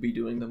rumored to be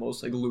doing the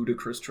most like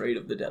ludicrous trade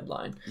of the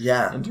deadline.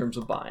 Yeah. In terms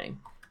of buying.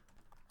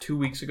 2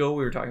 weeks ago,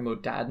 we were talking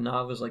about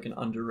Dadonov as like an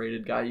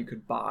underrated guy you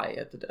could buy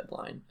at the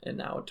deadline. And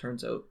now it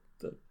turns out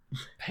the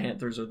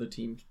Panthers are the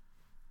team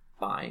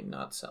buying,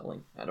 not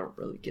selling. I don't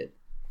really get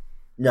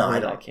where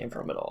that came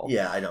from at all.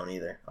 Yeah, I don't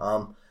either.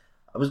 I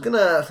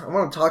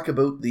want to talk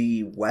about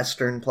the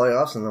Western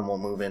playoffs, and then we'll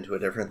move into a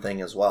different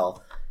thing as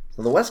well.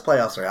 So the West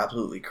playoffs are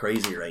absolutely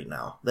crazy right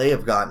now. They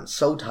have gotten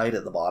so tight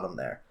at the bottom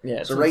there.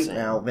 Yeah, so right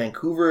now,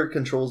 Vancouver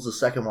controls the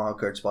second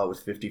wildcard spot with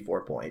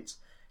 54 points.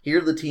 Here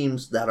are the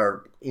teams that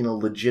are in a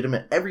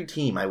legitimate... Every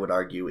team, I would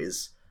argue,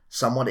 is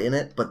somewhat in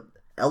it, but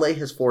LA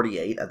has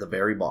 48 at the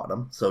very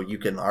bottom, so you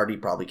can already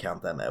probably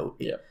count them out.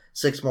 Yeah.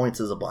 6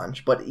 points is a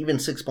bunch, but even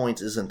 6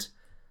 points isn't...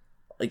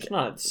 Like, it's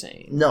not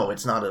insane. No,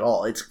 it's not at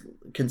all. It's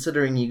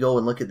considering you go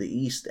and look at the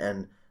East,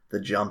 and the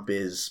jump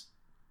is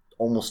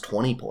almost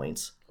 20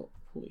 points.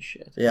 Holy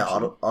shit. Yeah,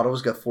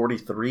 Ottawa's got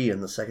 43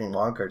 and the second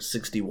wildcard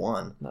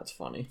 61. That's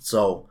funny.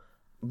 So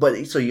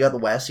you got the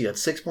West, you got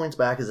 6 points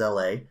back as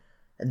LA,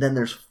 and then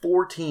there's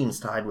 4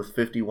 teams tied with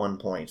 51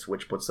 points,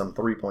 which puts them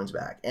 3 points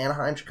back.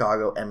 Anaheim,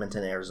 Chicago,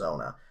 Edmonton,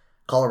 Arizona.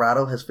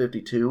 Colorado has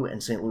 52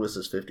 and St. Louis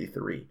has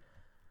 53.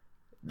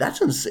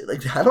 That's insane.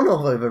 Like, I don't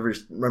know if I've ever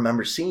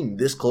remember seeing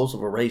this close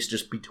of a race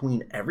just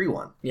between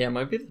everyone. Yeah, it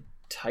might be the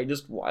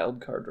tightest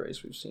wild card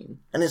race we've seen.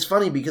 And it's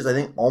funny because I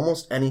think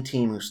almost any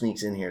team who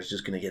sneaks in here is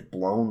just going to get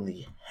blown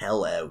the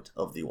hell out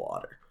of the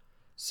water.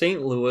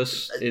 St.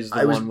 Louis is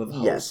the one with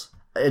hope. Yes.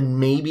 And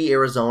maybe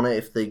Arizona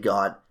if they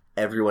got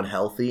everyone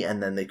healthy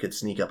and then they could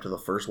sneak up to the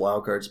first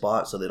wild card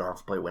spot so they don't have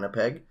to play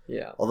Winnipeg.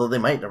 Yeah. Although they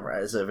might,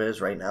 as it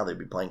is right now, they'd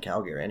be playing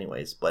Calgary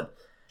anyways. But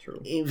true.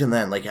 Even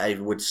then, like, I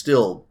would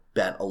still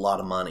bet a lot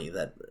of money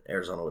that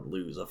Arizona would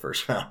lose a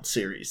first round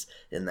series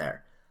in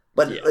there.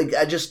 But yeah. Like,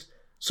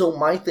 so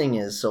my thing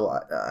is,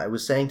 I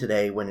was saying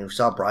today when you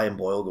saw Brian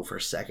Boyle go for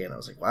a second, I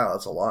was like, wow,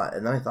 that's a lot.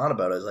 And then I thought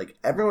about it. I was like,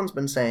 everyone's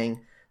been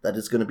saying that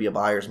it's going to be a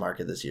buyer's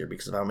market this year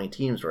because of how many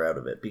teams were out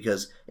of it.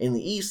 Because in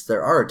the East,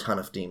 there are a ton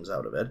of teams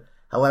out of it.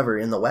 However,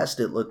 in the West,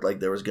 it looked like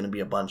there was going to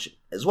be a bunch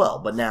as well.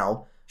 But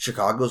now,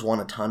 Chicago's won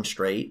a ton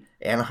straight.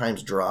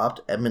 Anaheim's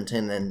dropped.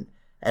 Edmonton,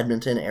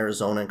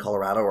 Arizona, and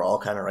Colorado are all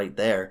kind of right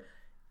there.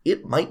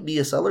 It might be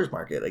a seller's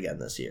market again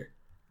this year.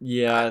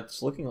 Yeah,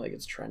 it's looking like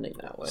it's trending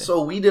that way.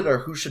 So we did our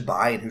who should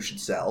buy and who should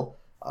sell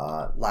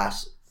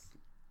last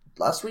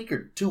week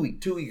or 2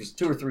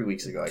 or 3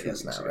 weeks ago, I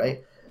guess now,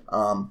 right?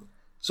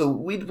 So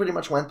we pretty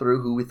much went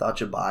through who we thought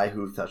should buy,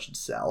 who we thought should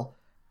sell.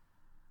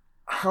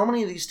 how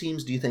many of these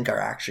teams do you think are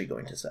actually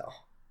going to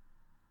sell?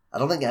 I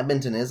don't think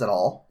Edmonton is at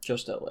all.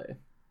 Just LA.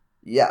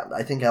 Yeah,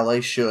 I think LA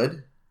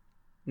should.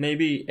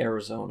 Maybe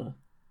Arizona.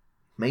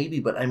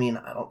 Maybe, but I mean,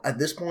 I don't, at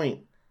this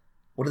point,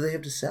 what do they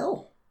have to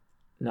sell?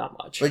 Not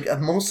much. Like,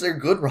 most of their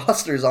good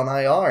rosters on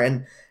IR,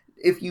 and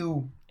if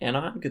you...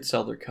 Anaheim could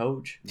sell their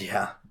coach.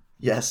 Yeah,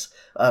 yes.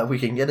 We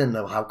can get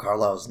into how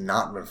Carlisle's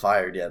not been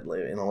fired yet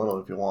in a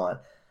little if you want.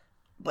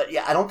 But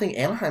yeah, I don't think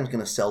Anaheim's going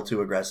to sell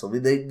too aggressively.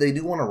 They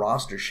do want a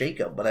roster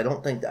shakeup, but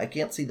I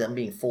can't see them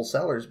being full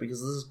sellers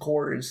because this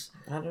core is...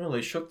 I don't know,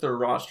 they shook their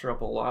roster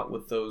up a lot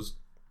with those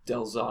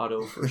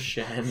Delzato for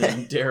Shen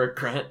and Derek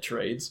Grant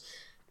trades.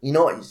 You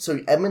know, so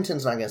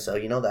Edmonton's not going to sell.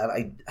 You know that.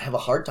 I have a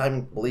hard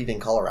time believing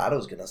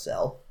Colorado's going to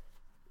sell.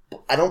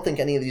 I don't think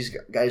any of these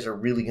guys are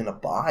really going to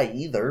buy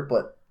either,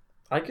 but...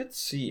 I could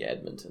see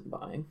Edmonton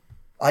buying.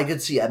 I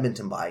could see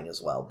Edmonton buying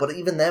as well. But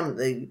even them,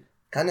 they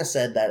kind of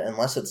said that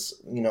unless it's,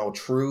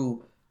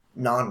 true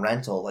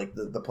non-rental, like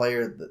the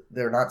player,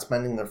 they're not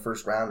spending their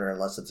first rounder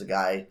unless it's a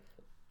guy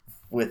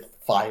with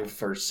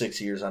 5 or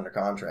 6 years under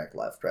contract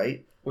left,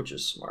 right? Which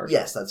is smart.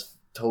 Yes, that's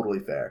totally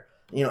fair.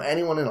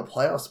 Anyone in a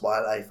playoff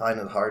spot, I find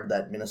it hard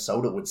that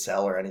Minnesota would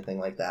sell or anything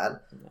like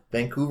that. Yeah.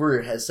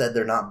 Vancouver has said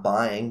they're not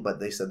buying, but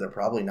they said they're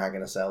probably not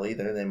going to sell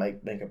either. They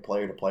might make a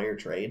player-to-player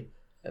trade.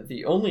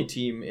 The only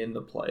team in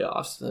the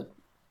playoffs that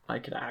I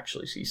could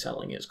actually see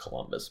selling is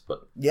Columbus,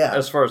 but yeah,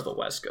 as far as the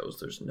West goes,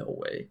 there's no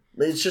way.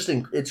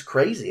 It's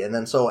crazy. And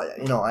then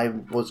I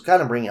was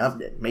kind of bringing up,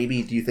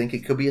 maybe do you think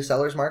it could be a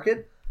seller's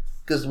market?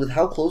 Because with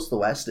how close the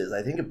West is,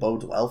 I think it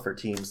bodes well for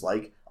teams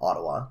like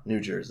Ottawa, New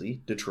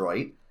Jersey,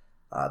 Detroit,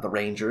 the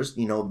Rangers.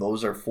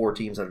 Those are 4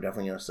 teams that are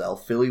definitely going to sell.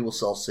 Philly will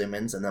sell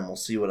Simmons, and then we'll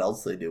see what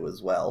else they do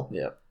as well.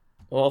 Yeah.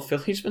 Well,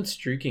 Philly's been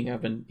streaking.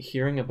 I've been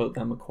hearing about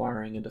them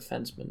acquiring a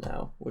defenseman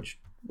now, which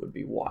would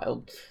be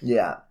wild.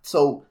 Yeah.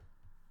 So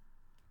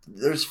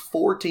there's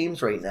 4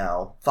 teams right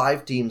now,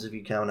 5 teams if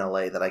you count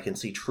LA, that I can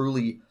see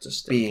truly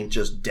being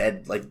just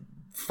dead, like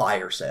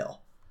fire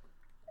sale.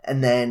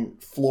 And then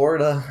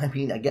Florida, I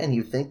mean, again,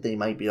 you think they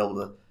might be able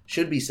to,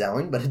 should be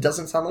selling, but it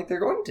doesn't sound like they're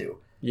going to.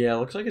 Yeah, it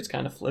looks like it's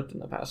kind of flipped in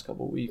the past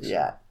couple of weeks.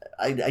 Yeah.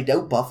 I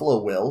doubt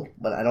Buffalo will,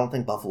 but I don't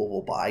think Buffalo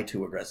will buy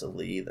too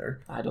aggressively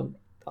either.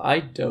 I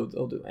doubt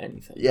they'll do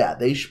anything. Yeah,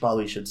 they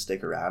probably should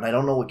stick around. I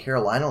don't know what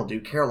Carolina will do.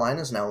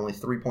 Carolina's now only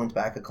 3 points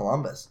back of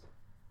Columbus.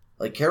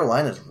 Like,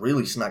 Carolina's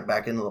really snuck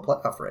back into the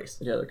playoff race.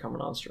 Yeah, they're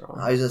coming on strong.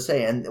 I was going to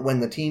say, and when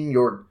the team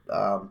you're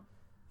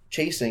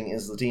chasing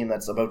is the team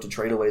that's about to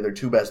trade away their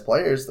 2 best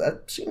players,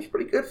 that seems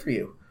pretty good for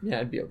you.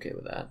 Yeah, I'd be okay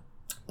with that.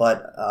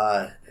 But,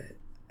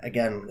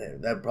 again,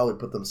 that'd probably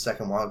put them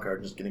second wild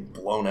card, just getting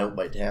blown out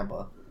by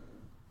Tampa.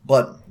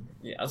 But...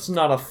 yeah, it's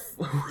not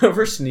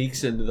whoever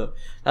sneaks into the...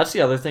 That's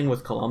the other thing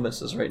with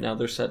Columbus is right now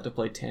they're set to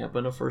play Tampa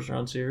in a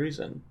first-round series.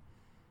 And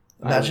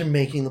imagine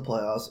making the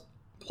playoffs,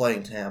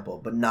 playing Tampa,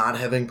 but not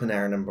having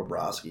Panarin and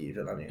Bobrovsky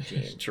even on your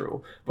team.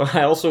 True. But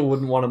I also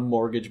wouldn't want to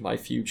mortgage my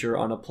future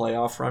on a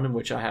playoff run in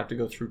which I have to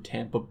go through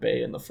Tampa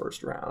Bay in the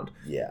first round.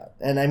 Yeah,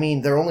 and I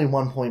mean, they're only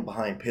 1 point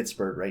behind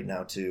Pittsburgh right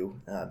now,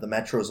 too. The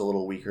Metro's a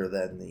little weaker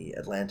than the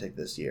Atlantic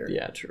this year.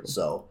 Yeah, true.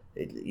 So...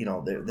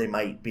 they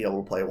might be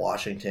able to play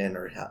Washington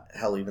or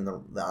hell even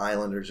the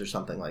Islanders or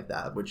something like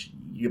that, which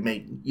you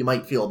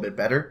might feel a bit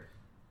better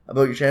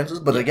about your chances.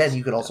 But yes, again,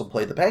 you could also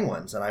play the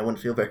Penguins, and I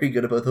wouldn't feel very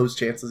good about those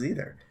chances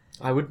either.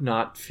 I would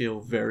not feel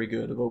very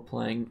good about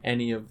playing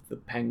any of the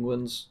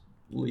Penguins,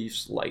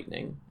 Leafs,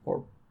 Lightning,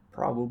 or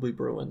probably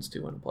Bruins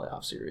to win a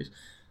playoff series.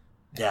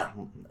 Yeah,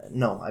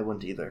 no, I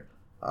wouldn't either.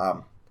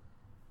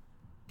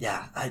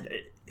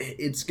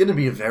 It's going to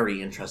be a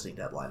very interesting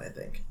deadline, I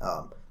think.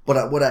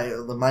 But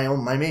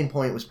my main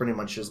point was pretty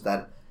much just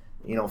that,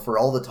 for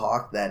all the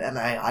talk that, and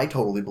I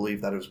totally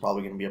believe that it was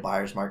probably going to be a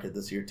buyer's market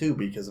this year too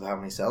because of how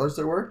many sellers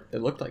there were.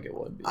 It looked like it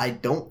would be. I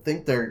don't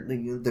think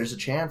there's a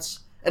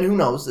chance, and who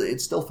knows?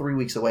 It's still 3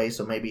 weeks away,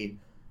 so maybe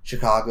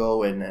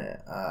Chicago and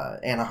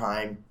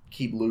Anaheim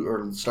keep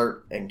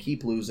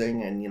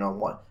losing, and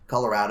what,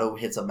 Colorado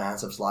hits a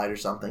massive slide or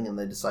something, and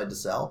they decide to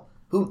sell.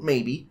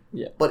 Maybe.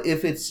 Yeah. But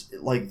if it's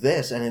like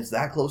this and it's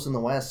that close in the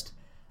West,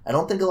 I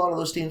don't think a lot of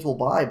those teams will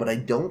buy, but I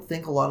don't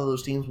think a lot of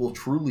those teams will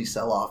truly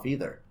sell off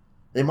either.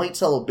 They might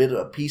sell a bit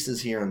of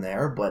pieces here and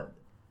there, but...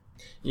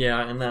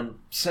 yeah, and then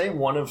say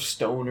one of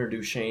Stone or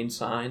Duchesne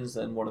signs,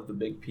 then one of the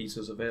big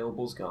pieces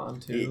available is gone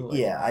too.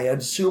 Yeah, I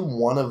assume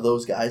one of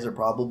those guys are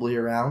probably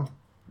around.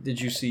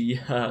 Did you see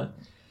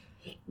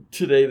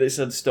today they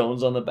said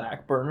Stone's on the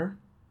back burner?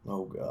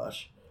 Oh,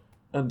 gosh.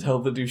 Until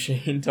the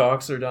Duchesne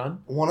talks are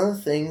done? One of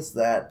the things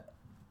that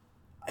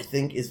I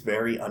think is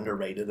very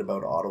underrated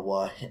about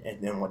Ottawa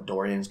and then what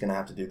Dorian's going to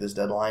have to do this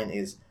deadline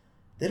is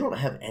they don't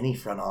have any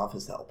front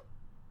office help.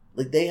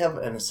 Like, they have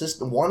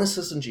one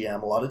assistant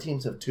GM. A lot of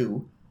teams have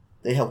 2.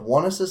 They have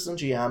one assistant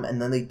GM,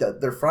 and then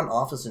their front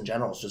office in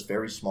general is just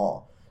very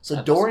small. So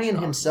that Dorian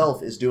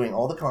himself is doing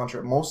all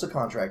the most of the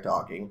contract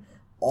talking,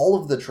 all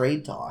of the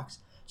trade talks.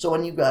 So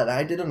when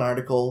I did an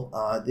article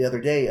the other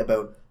day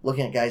about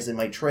looking at guys they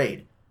might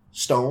trade.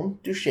 Stone,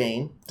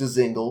 Duchesne,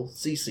 Dzingel,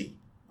 Ceci.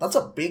 That's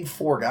a big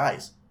 4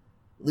 guys.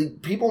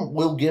 People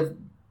will give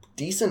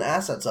decent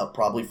assets up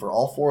probably for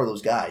all 4 of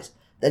those guys.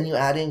 Then you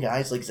add in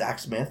guys like Zach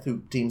Smith,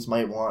 who teams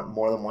might want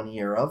more than 1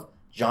 year of.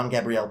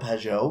 Jean-Gabriel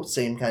Pageau,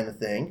 same kind of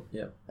thing.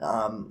 Yeah.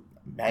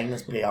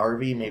 Magnus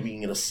Paajarvi, maybe you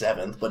can get a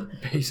 7th, but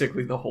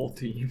basically the whole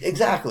team.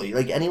 Exactly.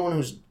 Like anyone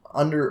who's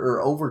under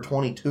or over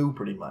 22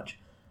 pretty much.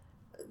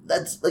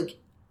 That's like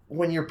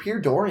when you're Pierre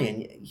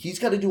Dorian, he's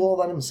got to do all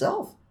that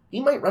himself. He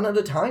might run out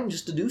of time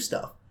just to do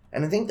stuff.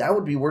 And I think that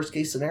would be worst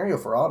case scenario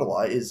for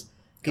Ottawa is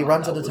he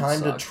runs out of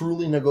time to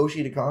truly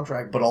negotiate a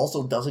contract, but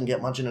also doesn't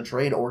get much in a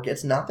trade or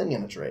gets nothing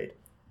in a trade.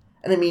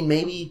 And I mean,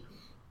 maybe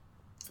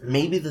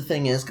the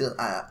thing is, because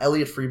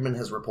Elliot Friedman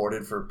has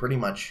reported for pretty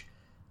much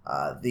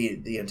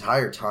the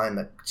entire time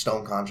that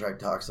Stone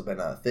contract talks have been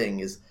a thing,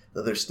 is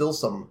that there's still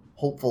some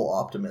hopeful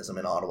optimism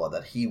in Ottawa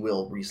that he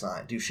will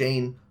re-sign.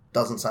 Duchesne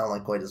doesn't sound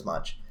like quite as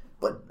much,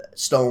 but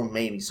Stone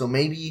maybe. So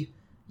maybe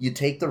you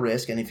take the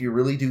risk, and if you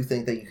really do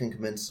think that you can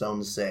convince Stone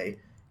to say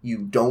you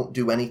don't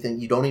do anything,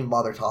 you don't even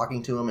bother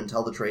talking to him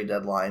until the trade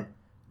deadline,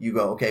 you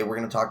go, okay, we're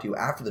going to talk to you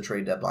after the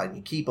trade deadline,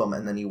 you keep him,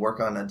 and then you work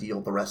on a deal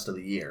the rest of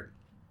the year.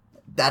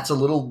 That's a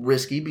little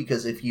risky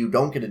because if you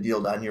don't get a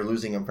deal done, you're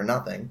losing him for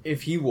nothing.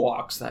 If he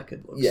walks, that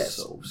could look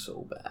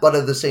so bad. But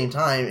at the same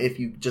time, if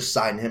you just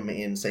sign him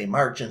in, say,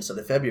 March instead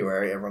of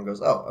February, everyone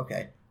goes, oh,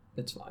 okay.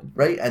 It's fine.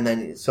 Right? And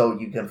then, so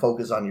you can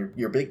focus on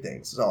your big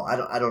things. So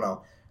I don't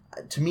know.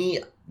 To me,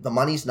 the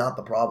money's not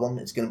the problem.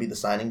 It's going to be the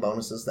signing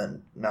bonuses that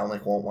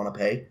Melnyk won't want to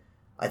pay.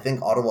 I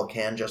think Ottawa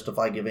can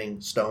justify giving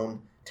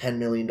Stone $10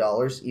 million,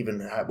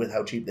 even with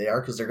how cheap they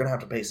are, because they're going to have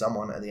to pay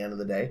someone at the end of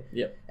the day.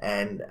 Yep.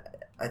 And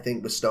I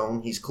think with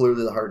Stone, he's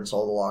clearly the heart and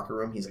soul of the locker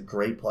room. He's a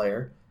great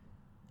player.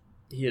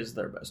 He is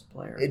their best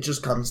player. It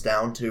just comes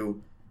down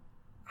to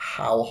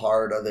how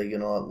hard are they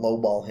going to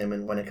lowball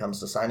him when it comes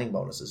to signing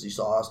bonuses. You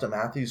saw Austin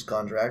Matthews'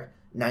 contract,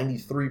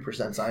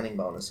 93% signing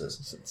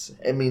bonuses.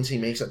 It means he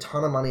makes a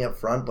ton of money up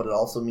front, but it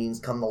also means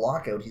come the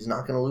lockout, he's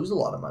not going to lose a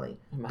lot of money.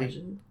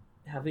 Imagine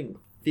having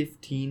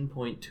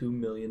 $15.2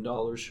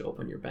 million show up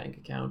on your bank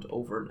account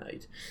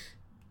overnight.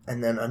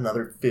 And then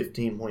another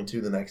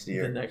 15.2 the next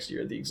year. The next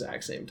year at the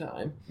exact same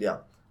time. Yeah.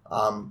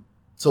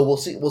 So we'll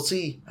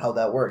see how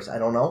that works. I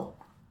don't know.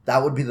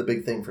 That would be the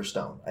big thing for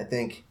Stone. I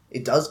think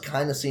it does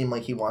kind of seem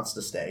like he wants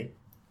to stay.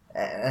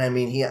 And I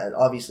mean, he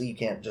obviously you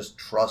can't just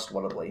trust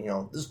what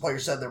this player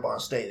said they want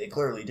to stay. They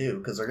clearly do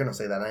because they're going to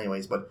say that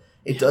anyways. But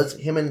it does.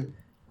 Him and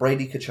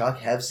Brady Tkachuk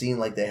have seen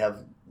like they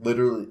have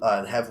literally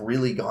have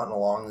really gotten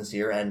along this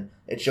year, and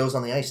it shows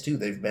on the ice too.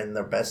 They've been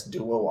their best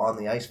duo on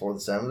the ice for the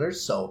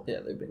Senators. So yeah,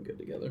 they've been good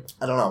together.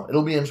 I don't know.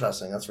 It'll be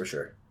interesting, that's for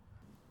sure.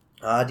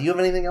 Do you have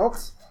anything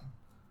else?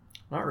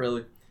 Not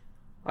really.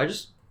 I'm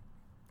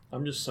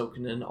just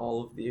soaking in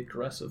all of the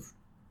aggressive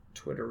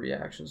Twitter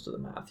reactions to the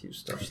Matthews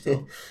stuff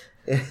still.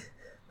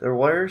 There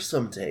were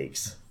some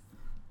takes.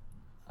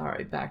 All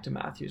right, back to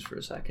Matthews for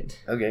a second.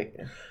 Okay.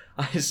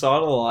 I saw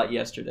it a lot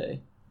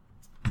yesterday.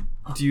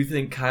 Do you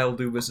think Kyle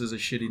Dubas is a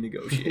shitty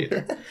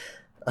negotiator?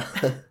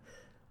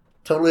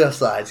 Totally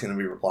Offside's going to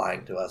be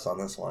replying to us on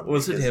this one.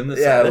 Was it him that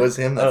said it? Yeah, it was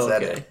him that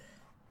said it.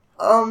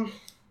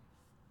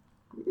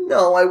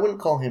 No, I wouldn't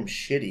call him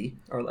shitty.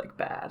 Or like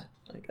bad,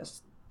 I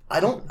guess. I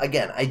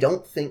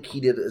don't think he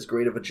did as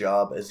great of a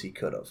job as he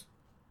could have.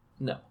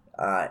 No.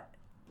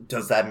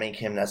 Does that make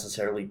him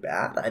necessarily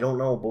bad? I don't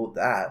know about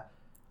that.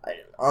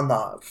 On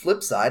the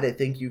flip side, I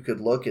think you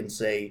could look and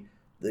say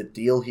the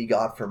deal he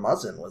got for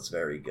Muzzin was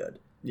very good.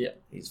 Yeah.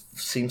 He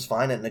seems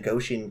fine at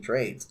negotiating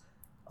trades.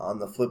 On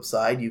the flip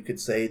side, you could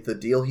say the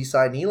deal he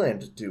signed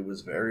Nylander to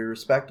was very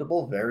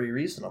respectable, very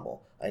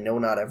reasonable. I know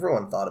not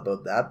everyone thought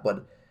about that,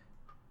 but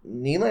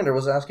Nylander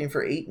was asking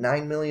for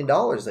 $8-9 million.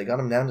 They got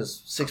him down to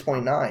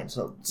 6.9,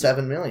 so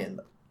 $7 million.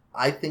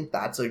 I think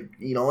that's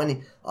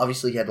and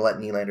obviously he had to let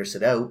Nylander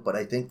sit out, but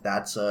I think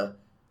that's a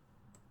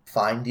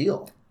fine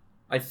deal.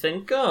 I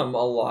think a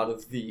lot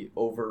of the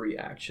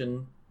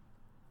overreaction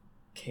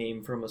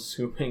came from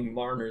assuming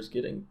Marner's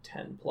getting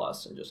 10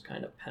 plus and just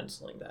kind of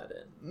penciling that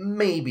in.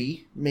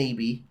 Maybe.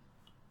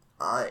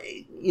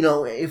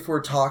 If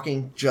we're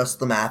talking just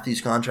the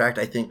Matthews contract,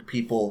 I think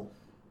people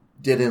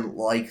didn't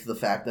like the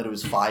fact that it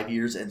was 5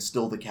 years and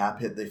still the cap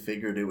hit they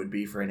figured it would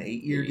be for an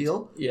 8-year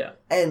deal. Yeah.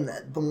 And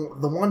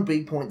the one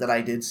big point that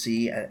I did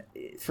see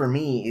for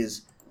me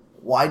is,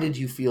 why did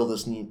you feel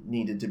this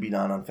needed to be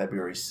done on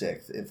February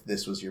 6th if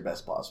this was your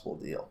best possible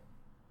deal?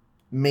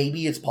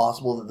 Maybe it's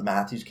possible that the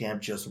Matthews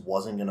camp just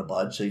wasn't going to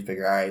budge, so you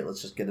figure, all right,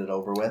 let's just get it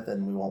over with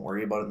and we won't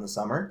worry about it in the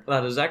summer.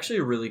 That is actually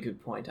a really good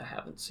point I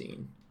haven't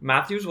seen.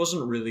 Matthews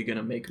wasn't really going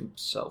to make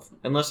himself,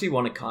 unless he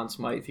won a Conn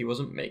Smythe, he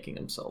wasn't making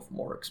himself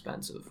more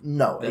expensive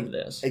than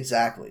this.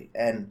 Exactly.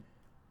 And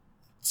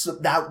so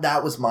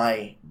that was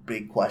my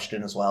big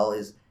question as well,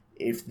 is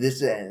if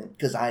this,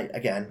 because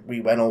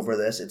we went over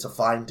this, it's a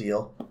fine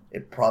deal.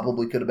 It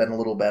probably could have been a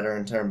little better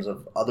in terms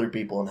of other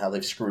people and how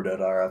they've screwed out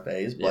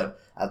RFAs, but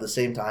at the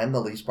same time,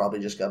 the Leafs probably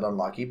just got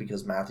unlucky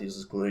because Matthews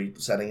is clearly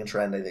setting a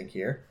trend, I think,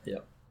 here. Yeah.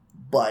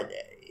 But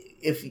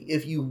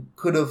if you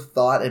could have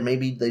thought, and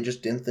maybe they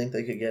just didn't think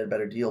they could get a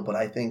better deal, but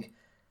I think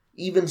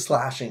even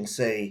slashing,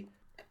 say,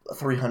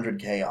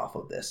 $300K off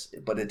of this,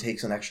 but it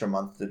takes an extra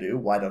month to do.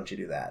 Why don't you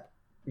do that?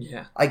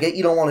 Yeah. I get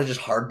you don't want to just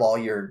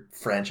hardball your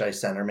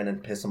franchise centerman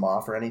and piss him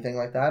off or anything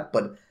like that,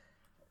 but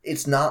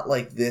it's not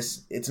like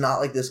this. It's not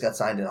like this got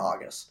signed in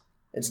August.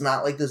 It's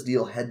not like this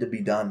deal had to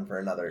be done for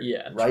another.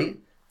 Yeah. Right.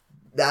 True.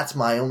 That's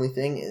my only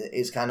thing.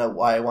 Is kind of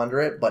why I wonder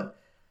it, but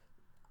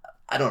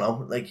I don't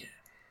know. Like,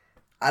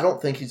 I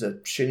don't think he's a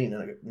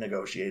shitty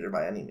negotiator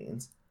by any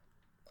means.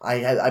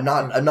 I'm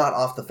not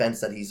off the fence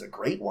that he's a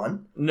great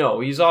one. No,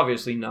 he's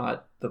obviously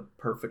not the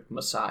perfect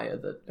messiah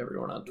that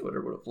everyone on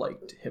Twitter would have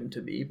liked him to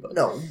be. But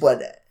no,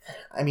 but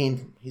I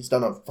mean, he's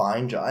done a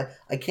fine job.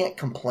 I can't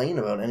complain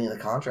about any of the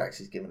contracts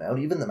he's given out.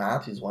 Even the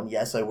Matthews one,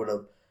 yes, I would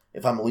have.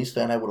 If I'm a Leafs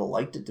fan, I would have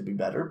liked it to be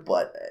better,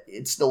 but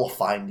it's still a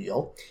fine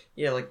deal.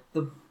 Yeah, like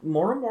the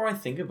more and more I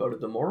think about it,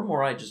 the more and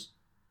more I just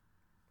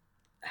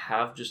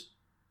have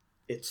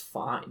it's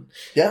fine.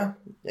 Yeah,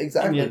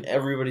 exactly. I mean,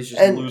 everybody's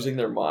just losing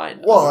their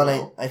mind.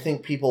 Well, I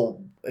think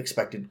people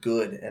expected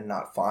good and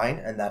not fine,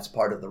 and that's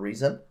part of the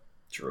reason.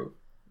 True.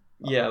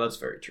 Yeah, that's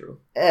very true.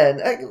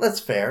 And that's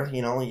fair.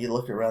 You know, you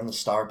look around the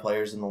star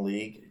players in the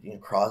league. You know,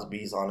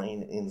 Crosby's on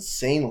an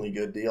insanely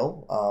good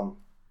deal.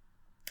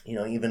 You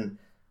know, even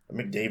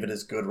McDavid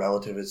is good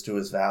relative to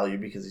his value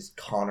because he's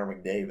Connor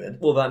McDavid.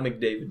 Well, that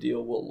McDavid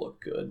deal will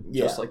look good,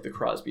 just like the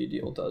Crosby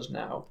deal does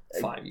now,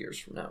 5 years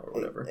from now or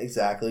whatever.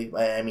 Exactly.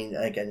 I mean,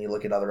 again, you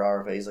look at other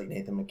RFAs like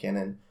Nathan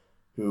McKinnon,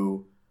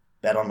 who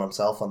bet on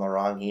himself on the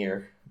wrong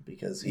year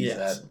because he's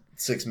at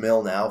 $6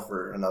 million now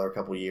for another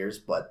couple of years.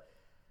 But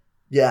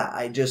yeah,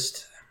 I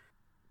don't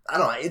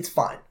know. It's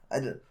fine.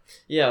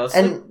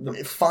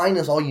 Fine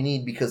is all you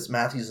need because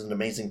Matthews is an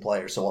amazing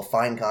player. So a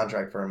fine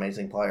contract for an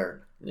amazing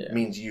player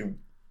means you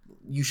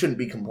shouldn't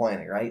be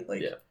complaining, right?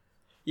 Like,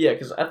 yeah,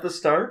 because at the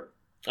start,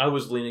 I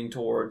was leaning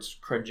towards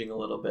cringing a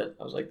little bit.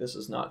 I was like, this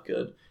is not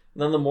good.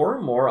 And then the more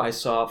and more I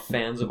saw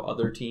fans of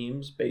other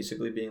teams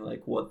basically being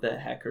like, what the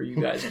heck are you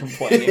guys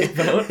complaining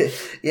about?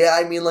 Yeah,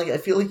 I mean, like, I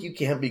feel like you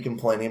can't be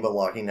complaining about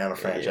locking down a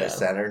franchise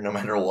center no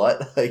matter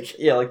what. Like,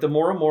 yeah, like, the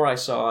more and more I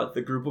saw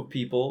the group of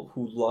people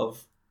who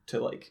love to,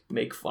 like,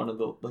 make fun of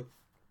the,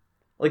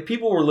 like,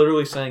 people were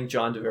literally saying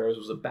John Tavares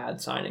was a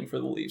bad signing for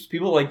the Leafs.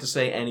 People like to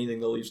say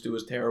anything the Leafs do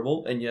is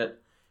terrible, and yet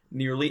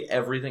nearly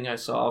everything I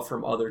saw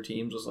from other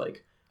teams was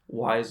like,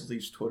 why is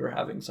Leafs Twitter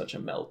having such a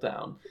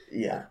meltdown?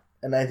 Yeah,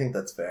 and I think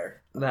that's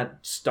fair. That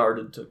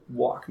started to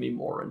walk me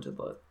more into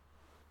the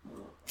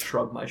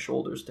shrug my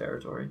shoulders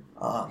territory.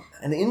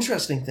 An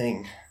interesting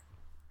thing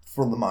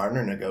from the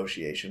Marner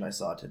negotiation I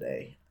saw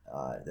today,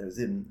 that was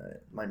in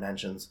my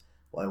mentions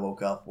while I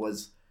woke up,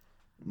 was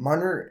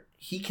Marner,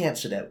 he can't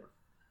sit out.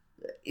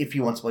 If he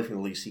wants to play for the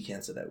Leafs, he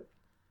can't sit out.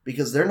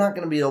 Because they're not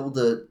going to be able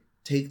to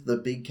take the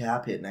big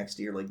cap hit next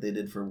year like they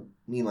did for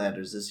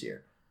Nylander's this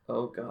year.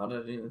 Oh, God, I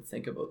didn't even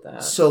think about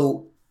that.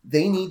 So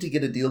they need to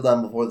get a deal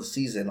done before the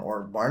season,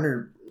 or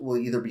Marner will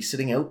either be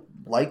sitting out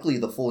likely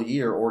the full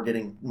year or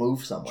getting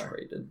moved somewhere.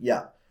 Traded.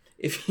 Yeah.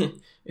 If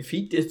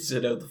he did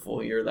sit out the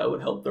full year, that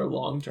would help their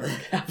long-term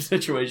cap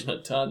situation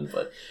a ton,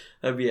 but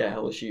that'd be a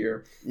hellish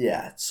year.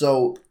 Yeah,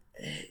 so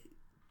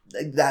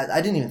that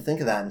I didn't even think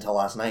of that until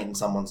last night, and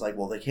someone's like,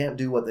 well, they can't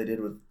do what they did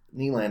with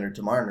Nylander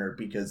to Marner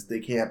because they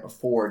can't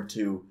afford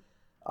to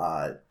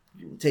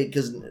take,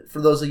 because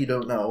for those of you who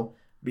don't know,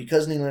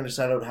 because Nylander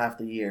sat out half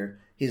the year,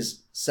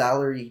 his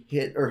salary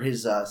hit, or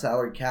his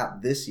salary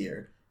cap this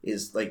year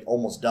is like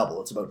almost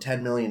double. It's about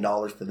 $10 million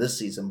for this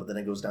season, but then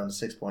it goes down to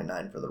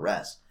 6.9 for the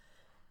rest.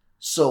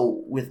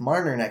 So with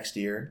Marner next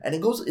year, and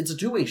it's a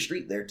two-way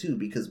street there too,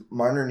 because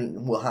Marner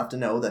will have to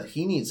know that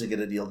he needs to get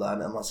a deal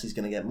done unless he's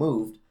going to get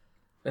moved.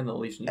 And the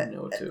Leafs need to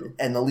know it too.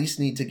 And the Leafs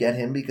need to get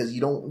him because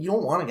you don't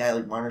want a guy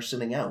like Marner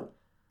sitting out.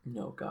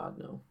 No, God,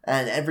 no.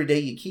 And every day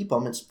you keep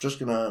him, it's just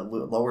going to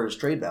lower his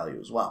trade value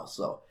as well.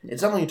 So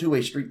it's definitely a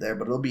two-way street there,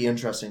 but it'll be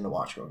interesting to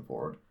watch going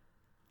forward.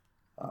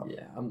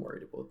 Yeah, I'm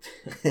worried about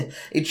that.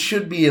 It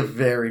should be a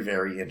very,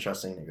 very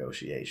interesting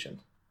negotiation.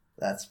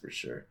 That's for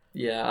sure.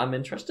 Yeah, I'm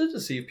interested to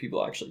see if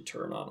people actually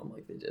turn on him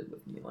like they did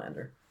with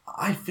Nylander.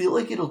 I feel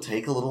like it'll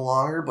take a little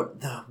longer,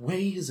 but the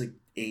way his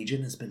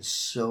agent has been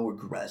so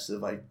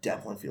aggressive, I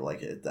definitely feel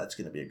like that's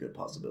going to be a good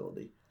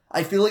possibility.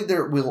 I feel like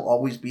there will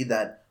always be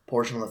that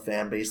portion of the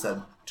fan base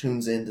that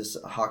tunes into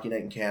Hockey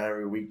Night in Canada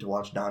every week to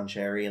watch Don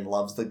Cherry and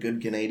loves the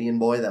good Canadian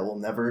boy that will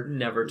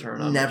never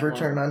turn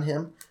on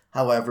him.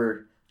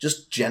 However,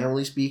 just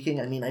generally speaking,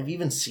 I mean, I've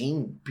even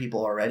seen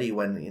people already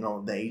when,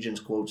 the agent's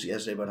quotes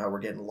yesterday about how we're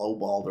getting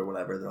lowballed or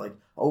whatever. They're like,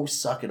 oh,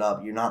 suck it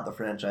up. You're not the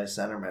franchise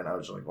centerman. I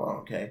was like, well,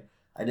 okay.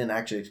 I didn't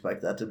actually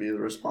expect that to be the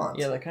response.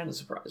 Yeah, that kind of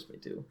surprised me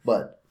too.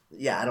 But,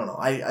 yeah, I don't know.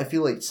 I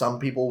feel like some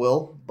people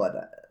will,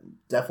 but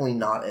definitely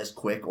not as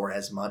quick or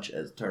as much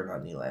as turn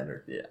on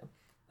Nylander. Yeah,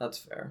 that's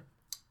fair.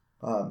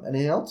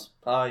 Anything else?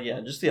 Yeah,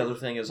 just the other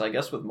thing is, I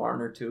guess with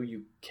Marner too,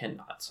 you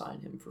cannot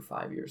sign him for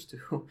 5 years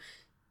too.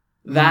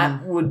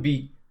 That would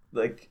be,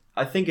 like,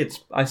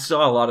 I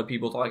saw a lot of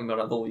people talking about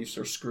how the Leafs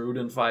are screwed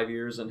in 5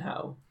 years and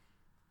how,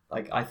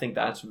 like, I think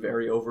that's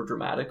very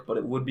overdramatic, but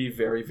it would be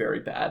very,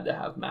 very bad to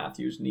have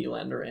Matthews,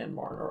 Nylander, and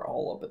Marner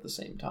all up at the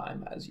same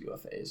time as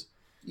UFAs.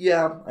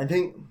 Yeah, I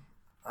think,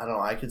 I don't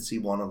know, I could see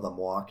one of them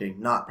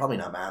walking. Probably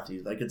not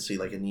Matthews. I could see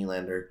like a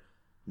Nylander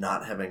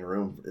not having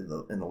room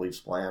in the Leafs'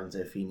 plans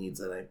if he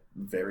needs a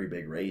very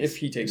big raise. If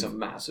he takes a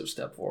massive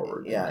step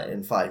forward. Yeah,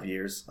 in 5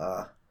 years.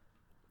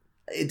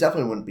 It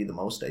definitely wouldn't be the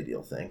most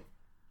ideal thing.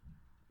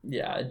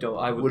 Yeah,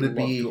 I would love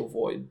to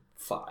avoid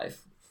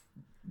 5.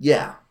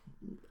 Yeah.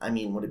 I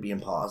mean, would it be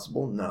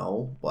impossible?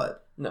 No,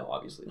 but... No,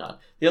 obviously not.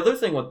 The other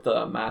thing with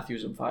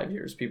Matthews in 5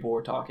 years, people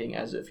were talking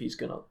as if he's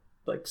going to,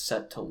 like,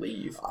 set to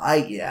leave.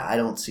 I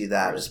don't see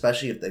that,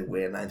 especially if they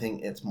win. I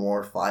think it's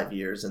more 5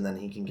 years, and then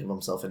he can give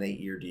himself an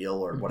 8-year deal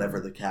or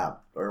whatever the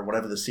cap, or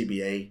whatever the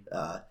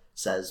CBA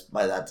says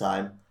by that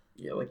time.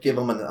 Yeah, like give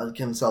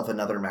himself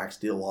another max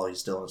deal while he's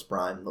still in his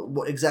prime.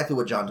 Exactly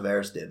what John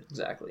Tavares did.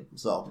 Exactly.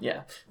 So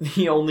yeah,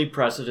 the only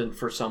precedent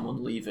for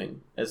someone leaving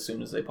as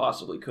soon as they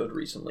possibly could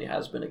recently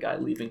has been a guy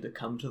leaving to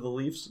come to the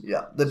Leafs.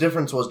 Yeah, the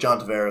difference was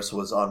John Tavares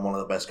was on one of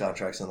the best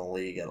contracts in the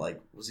league at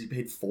was he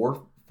paid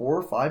 $4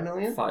 or $5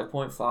 million?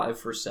 5.5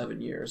 for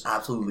 7 years.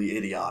 Absolutely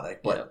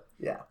idiotic, but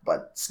yeah,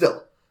 but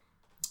still,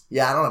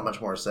 yeah, I don't have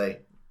much more to say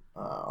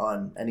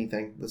on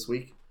anything this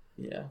week.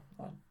 Yeah,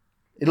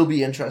 it'll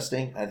be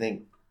interesting. I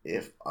think.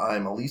 If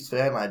I'm a Leafs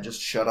fan, I'd just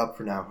shut up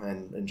for now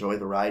and enjoy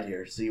the ride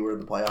here. See where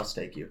the playoffs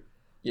take you.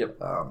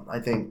 Yep. I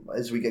think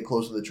as we get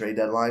closer to the trade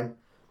deadline,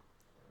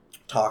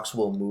 talks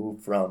will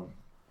move from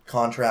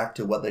contract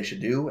to what they should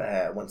do.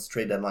 Once the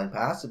trade deadline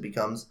passes, it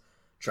becomes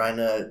trying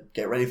to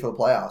get ready for the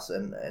playoffs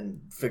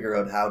and figure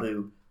out how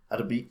to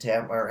beat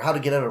Tampa, or how to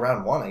get out of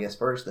round 1, I guess,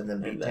 first, and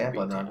then beat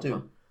Tampa in round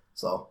 2.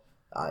 So,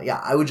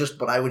 I would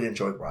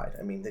enjoy the ride.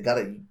 I mean,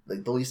 the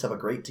Leafs have a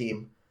great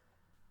team.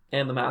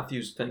 And the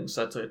Matthews thing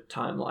sets a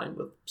timeline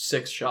with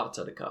 6 shots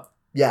at a cup.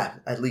 Yeah,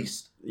 at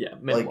least. Yeah,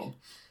 minimum.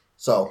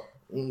 So,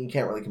 you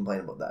can't really complain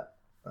about that.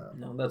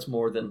 No, that's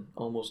more than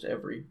almost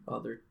every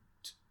other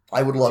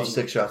I would love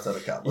 6 shots at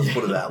a cup. Let's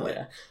put it that way.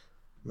 Yeah.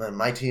 Man,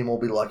 my team will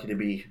be lucky to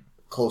be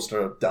close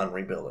to done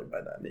rebuilding by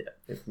then. Yeah.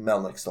 If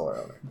Melnick's still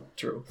around there.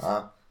 True.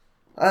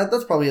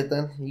 That's probably it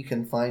then. You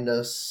can find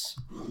us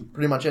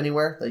pretty much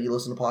anywhere that you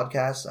listen to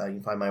podcasts. You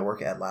can find my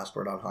work at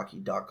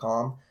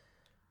lastwordonhockey.com.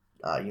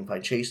 You can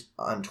find Chase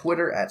on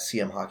Twitter at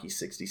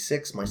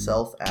CMHockey66,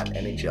 myself at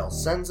NHL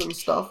Sends and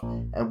stuff,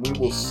 and we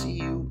will see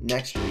you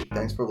next week.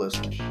 Thanks for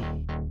listening.